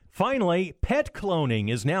 Finally, pet cloning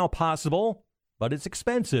is now possible, but it's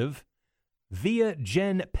expensive. Via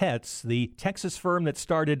Gen Pets, the Texas firm that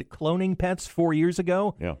started cloning pets 4 years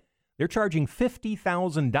ago, they're charging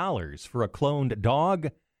 $50,000 for a cloned dog,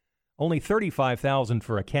 only $35,000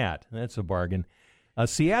 for a cat. That's a bargain. A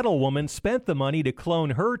Seattle woman spent the money to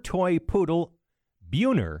clone her toy poodle,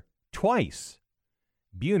 Buhner, twice.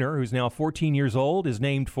 Buhner, who's now 14 years old, is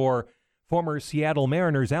named for former Seattle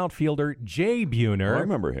Mariners outfielder Jay Buhner. I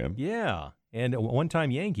remember him. Yeah, and a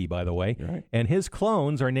one-time Yankee, by the way. Right. And his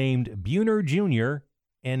clones are named Buhner Jr.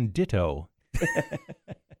 and Ditto.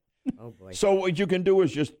 Oh, boy. So what you can do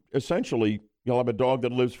is just essentially you'll have a dog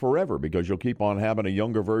that lives forever because you'll keep on having a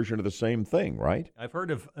younger version of the same thing, right? I've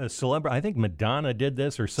heard of a celebrity. I think Madonna did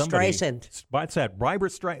this or somebody. Streisand. What's that? Barbara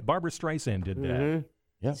Streisand did that.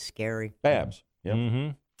 Yeah. Scary. Babs. Yeah. Mm-hmm.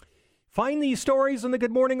 Find these stories on the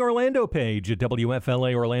Good Morning Orlando page at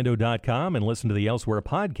WFLAOrlando.com and listen to the Elsewhere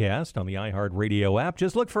podcast on the iHeartRadio app.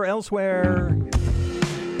 Just look for Elsewhere.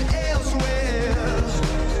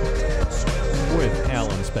 With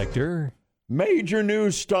Alan Spector. Major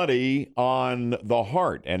new study on the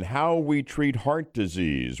heart and how we treat heart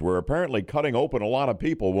disease. We're apparently cutting open a lot of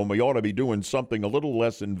people when we ought to be doing something a little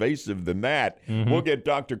less invasive than that. We'll get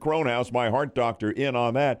Dr. Cronhouse, my heart doctor, in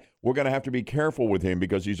on that. We're going to have to be careful with him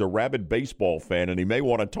because he's a rabid baseball fan, and he may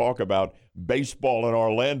want to talk about baseball in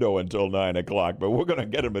Orlando until 9 o'clock. But we're going to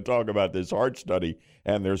get him to talk about this heart study,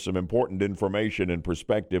 and there's some important information and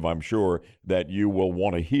perspective, I'm sure, that you will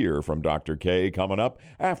want to hear from Dr. K coming up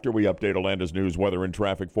after we update Orlando's news, weather, and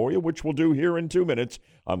traffic for you, which we'll do here in 2 minutes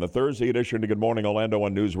on the Thursday edition of Good Morning Orlando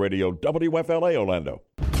on News Radio WFLA Orlando.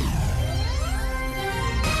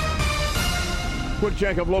 Quick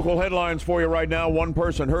check of local headlines for you right now. One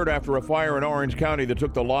person hurt after a fire in Orange County that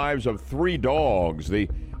took the lives of 3 dogs. The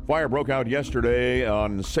Fire broke out yesterday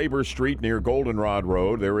on Sabre Street near Goldenrod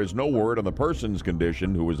Road. There is no word on the person's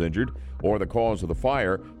condition who was injured or the cause of the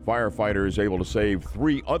fire. Firefighters able to save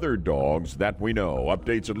 3 other dogs, that we know.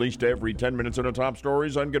 Updates at least every 10 minutes in the top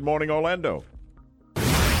stories on Good Morning Orlando.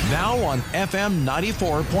 Now on FM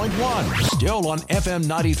 94.1. Still on FM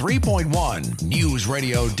 93.1. News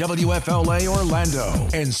Radio WFLA Orlando.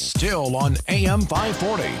 And still on AM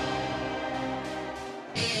 540.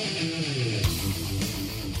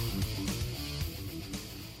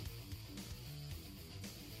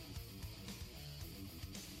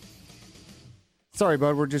 Sorry,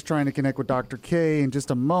 bud. We're just trying to connect with Dr. K. In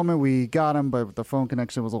just a moment, we got him, but the phone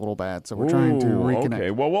connection was a little bad, so we're trying to reconnect.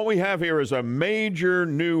 Okay. Well, what we have here is a major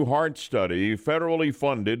new heart study, federally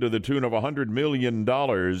funded to the tune of $100 million.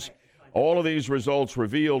 All of these results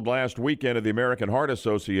revealed last weekend at the American Heart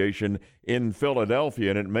Association in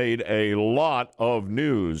Philadelphia, and it made a lot of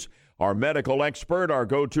news. Our medical expert, our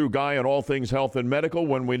go-to guy on all things health and medical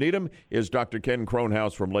when we need him, is Dr. Ken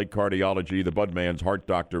Kronhaus from Lake Cardiology, the Budman's heart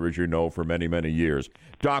doctor, as you know, for many, many years.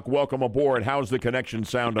 Doc, welcome aboard. How's the connection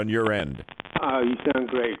sound on your end? You sound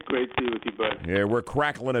great. Great to be with you, bud. Yeah, we're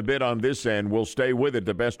crackling a bit on this end. We'll stay with it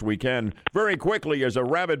the best we can. Very quickly, as a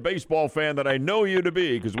rabid baseball fan that I know you to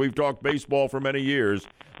be, because we've talked baseball for many years,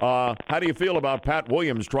 how do you feel about Pat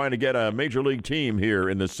Williams trying to get a major league team here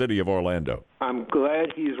in the city of Orlando? I'm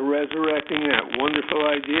glad he's resurrecting that wonderful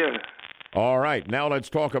idea. All right, now let's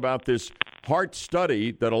talk about this heart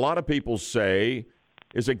study that a lot of people say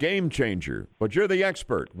is a game changer, but you're the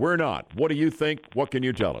expert. We're not. What do you think? What can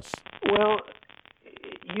you tell us? Well,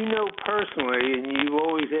 you know personally, and you've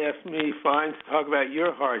always asked me, Fine, to talk about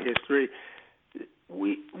your heart history.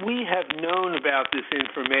 We have known about this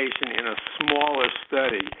information in a smaller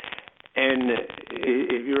study. And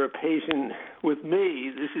if you're a patient with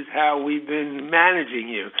me, this is how we've been managing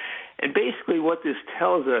you. And basically what this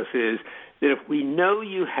tells us is that if we know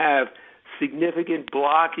you have significant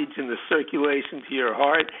blockage in the circulation to your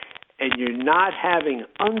heart and you're not having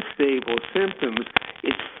unstable symptoms,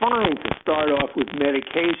 it's fine to start off with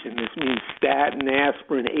medication. This means statin,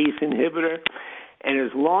 aspirin, ACE inhibitor. And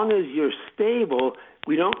as long as you're stable,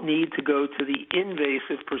 we don't need to go to the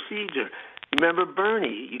invasive procedure. Remember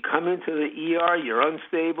Bernie, you come into the ER, you're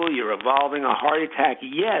unstable, you're evolving a heart attack.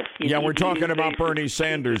 Yes. Yeah, we're talking about Bernie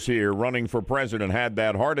Sanders here, running for president, had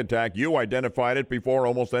that heart attack. You identified it before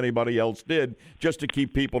almost anybody else did, just to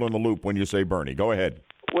keep people in the loop when you say Bernie. Go ahead.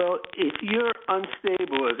 Well, if you're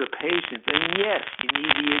unstable as a patient, then yes, you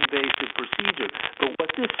need the invasive procedure. But what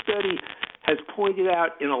this study has pointed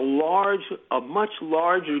out in a much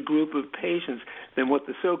larger group of patients than what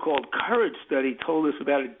the so-called Courage study told us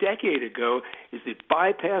about a decade ago is that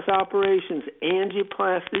bypass operations,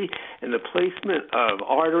 angioplasty, and the placement of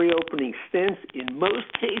artery opening stents, in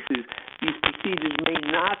most cases, these procedures may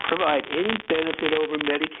not provide any benefit over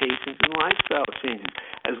medications and lifestyle changes.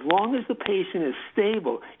 As long as the patient is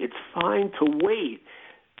stable, it's fine to wait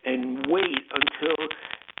until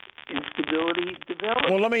instability develops.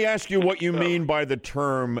 Well, let me ask you what you mean by the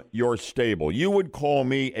term "you're stable." You would call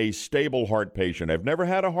me a stable heart patient. I've never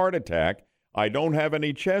had a heart attack. I don't have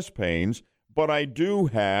any chest pains, but I do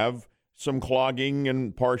have some clogging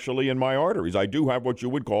and partially in my arteries. I do have what you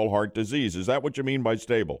would call heart disease. Is that what you mean by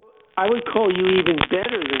stable? I would call you even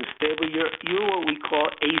better than stable. You're what we call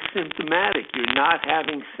asymptomatic. You're not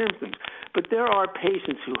having symptoms. But there are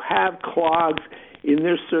patients who have clogs in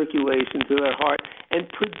their circulation to their heart, and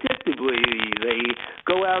predictably they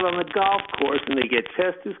go out on the golf course and they get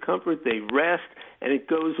chest discomfort, they rest, and it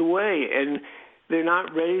goes away. And they're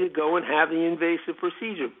not ready to go and have the invasive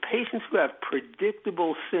procedure. Patients who have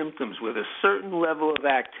predictable symptoms with a certain level of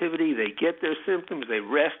activity, they get their symptoms, they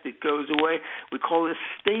rest, it goes away. We call this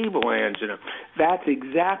stable angina. That's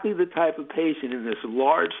exactly the type of patient in this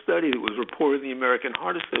large study that was reported in the American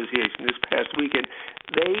Heart Association this past weekend.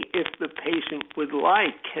 They, if the patient would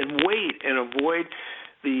like, can wait and avoid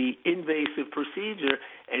the invasive procedure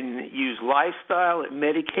and use lifestyle and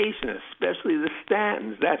medication, especially the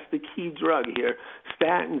statins. That's the key drug here.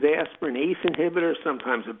 Statins, aspirin, ACE inhibitor,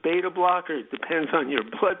 sometimes a beta blocker. It depends on your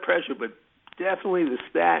blood pressure, but definitely the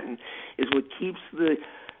statin is what keeps the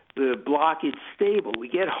blockage stable. We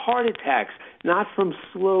get heart attacks not from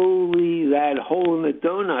slowly that hole in the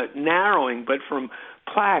donut narrowing, but from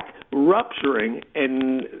plaque rupturing,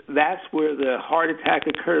 and that's where the heart attack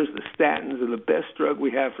occurs. The statins are the best drug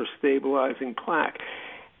we have for stabilizing plaque.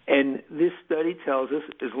 And this study tells us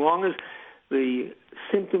as long as the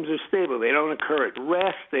symptoms are stable. They don't occur at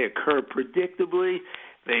rest. They occur predictably.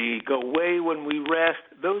 They go away when we rest.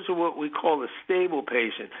 Those are what we call the stable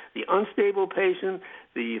patient. The unstable patient,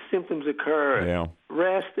 the symptoms occur at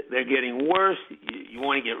rest. They're getting worse. You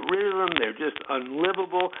want to get rid of them. They're just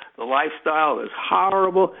unlivable. The lifestyle is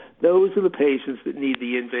horrible. Those are the patients that need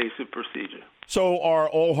the invasive procedure. So are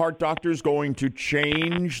all heart doctors going to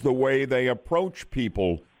change the way they approach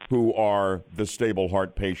people who are the stable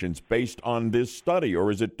heart patients based on this study,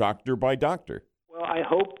 or is it doctor by doctor? Well, I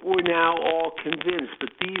hope we're now all convinced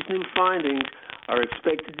that these new findings are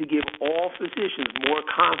expected to give all physicians more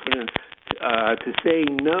confidence to say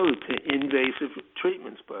no to invasive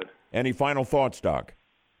treatments, Bud. Any final thoughts, Doc?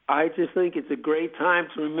 I just think it's a great time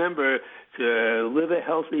to remember to live a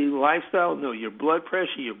healthy lifestyle, know your blood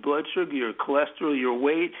pressure, your blood sugar, your cholesterol, your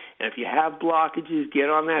weight, and if you have blockages, get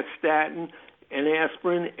on that statin and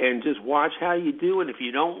aspirin and just watch how you do. And if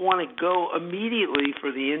you don't want to go immediately for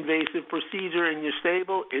the invasive procedure and you're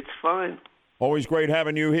stable, it's fine. Always great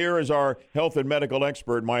having you here as our health and medical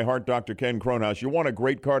expert, my heart Dr. Ken Cronhaus. You want a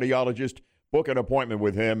great cardiologist? Book an appointment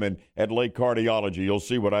with him, and at Lake Cardiology, you'll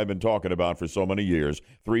see what I've been talking about for so many years.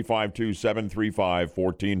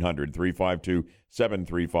 352-735-1400,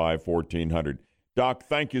 352-735-1400. Doc,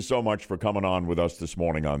 thank you so much for coming on with us this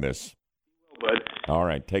morning on this. Bud. All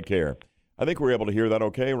right, take care. I think we're able to hear that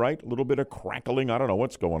okay, right? A little bit of crackling. I don't know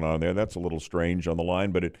what's going on there. That's a little strange on the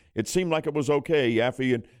line, but it seemed like it was okay.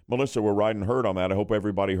 Yaffee and Melissa were riding herd on that. I hope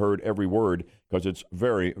everybody heard every word because it's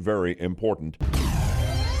very, very important.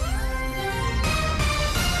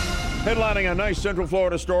 Headlining a nice Central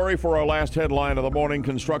Florida story for our last headline of the morning.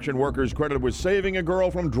 Construction workers credited with saving a girl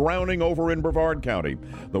from drowning over in Brevard County.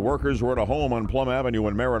 The workers were at a home on Plum Avenue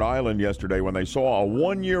in Merritt Island yesterday when they saw a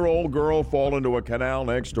 1-year-old girl fall into a canal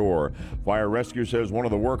next door. Fire rescue says one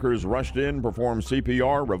of the workers rushed in, performed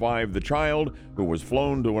CPR, revived the child, who was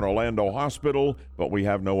flown to an Orlando hospital, but we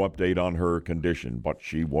have no update on her condition. But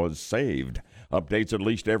she was saved. Updates at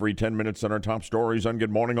least every 10 minutes on our top stories on Good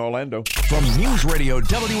Morning Orlando. From News Radio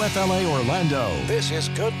WFLA Orlando, this is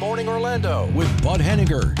Good Morning Orlando with Bud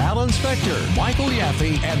Henniger, Alan Spector, Michael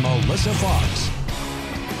Yaffee, and Melissa Fox.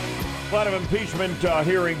 A lot of impeachment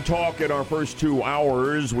hearing talk in our first 2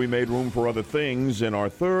 hours. We made room for other things in our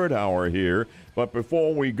third hour here. But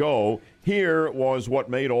before we go, here was what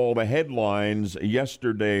made all the headlines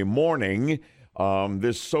yesterday morning.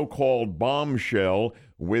 This so-called bombshell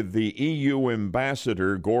with the EU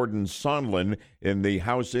ambassador, Gordon Sondland, in the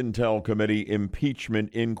House Intel Committee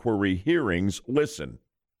impeachment inquiry hearings. Listen.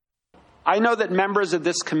 I know that members of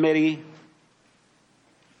this committee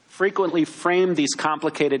frequently frame these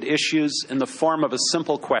complicated issues in the form of a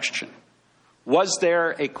simple question. Was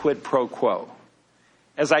there a quid pro quo?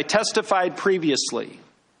 As I testified previously,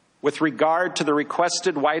 with regard to the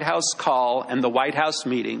requested White House call and the White House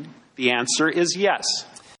meeting, the answer is yes.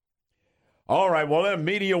 All right, well, the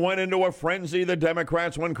media went into a frenzy. The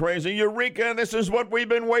Democrats went crazy. Eureka, this is what we've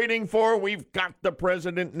been waiting for. We've got the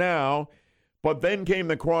president now. But then came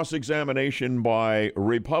the cross-examination by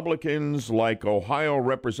Republicans like Ohio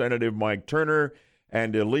Representative Mike Turner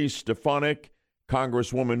and Elise Stefanik,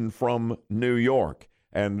 Congresswoman from New York.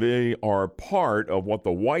 And they are part of what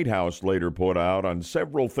the White House later put out on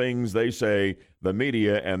several things they say the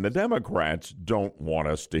media and the Democrats don't want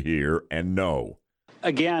us to hear and know.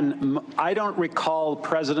 Again, I don't recall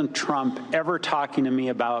President Trump ever talking to me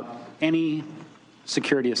about any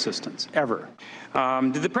security assistance, ever.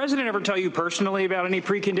 Did the president ever tell you personally about any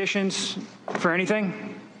preconditions for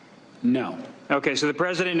anything? No. Okay, so the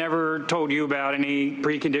president never told you about any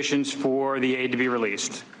preconditions for the aid to be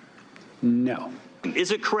released? No.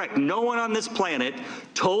 Is it correct no one on this planet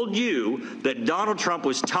told you that Donald Trump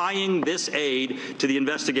was tying this aid to the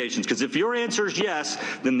investigations? Because if your answer is yes,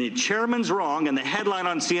 then the chairman's wrong and the headline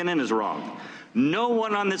on CNN is wrong. No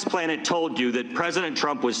one on this planet told you that President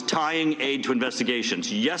Trump was tying aid to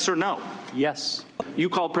investigations. Yes or no? Yes. You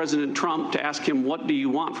called President Trump to ask him, what do you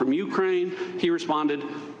want from Ukraine? He responded,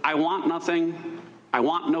 I want nothing. I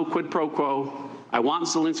want no quid pro quo. I want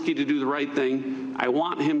Zelensky to do the right thing. I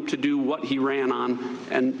want him to do what he ran on.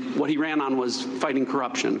 And what he ran on was fighting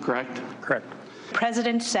corruption, correct? Correct.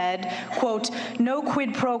 President said, quote, no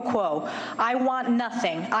quid pro quo. I want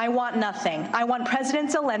nothing. I want nothing. I want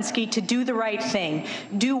President Zelensky to do the right thing,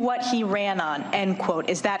 do what he ran on, end quote.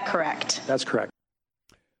 Is that correct? That's correct.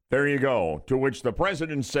 There you go. To which the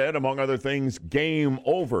president said, among other things, game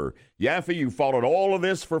over. Yaffee, you followed all of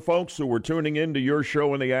this for folks who were tuning in to your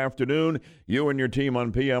show in the afternoon. You and your team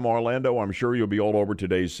on PM Orlando, I'm sure you'll be all over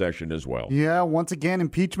today's session as well. Yeah, once again,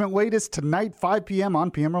 impeachment latest tonight, 5 p.m.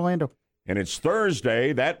 on PM Orlando. And it's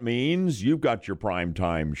Thursday. That means you've got your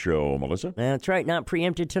primetime show, Melissa. That's right. Not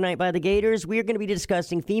preempted tonight by the Gators. We're going to be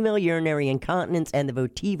discussing female urinary incontinence and the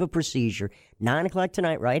Votiva procedure. 9 o'clock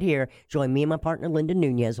tonight right here. Join me and my partner, Linda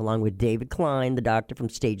Nunez, along with David Klein, the doctor from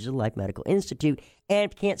Stages of Life Medical Institute. And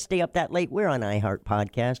if you can't stay up that late, we're on iHeart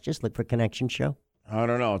Podcast. Just look for Connection Show. I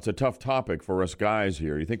don't know. It's a tough topic for us guys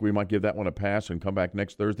here. You think we might give that one a pass and come back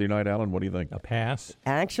next Thursday night, Alan? What do you think? A pass?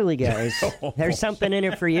 Actually, guys, there's something in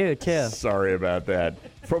it for you, too. Sorry about that.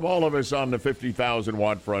 From all of us on the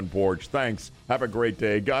 50,000-watt front porch, thanks. Have a great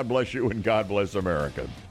day. God bless you, and God bless America.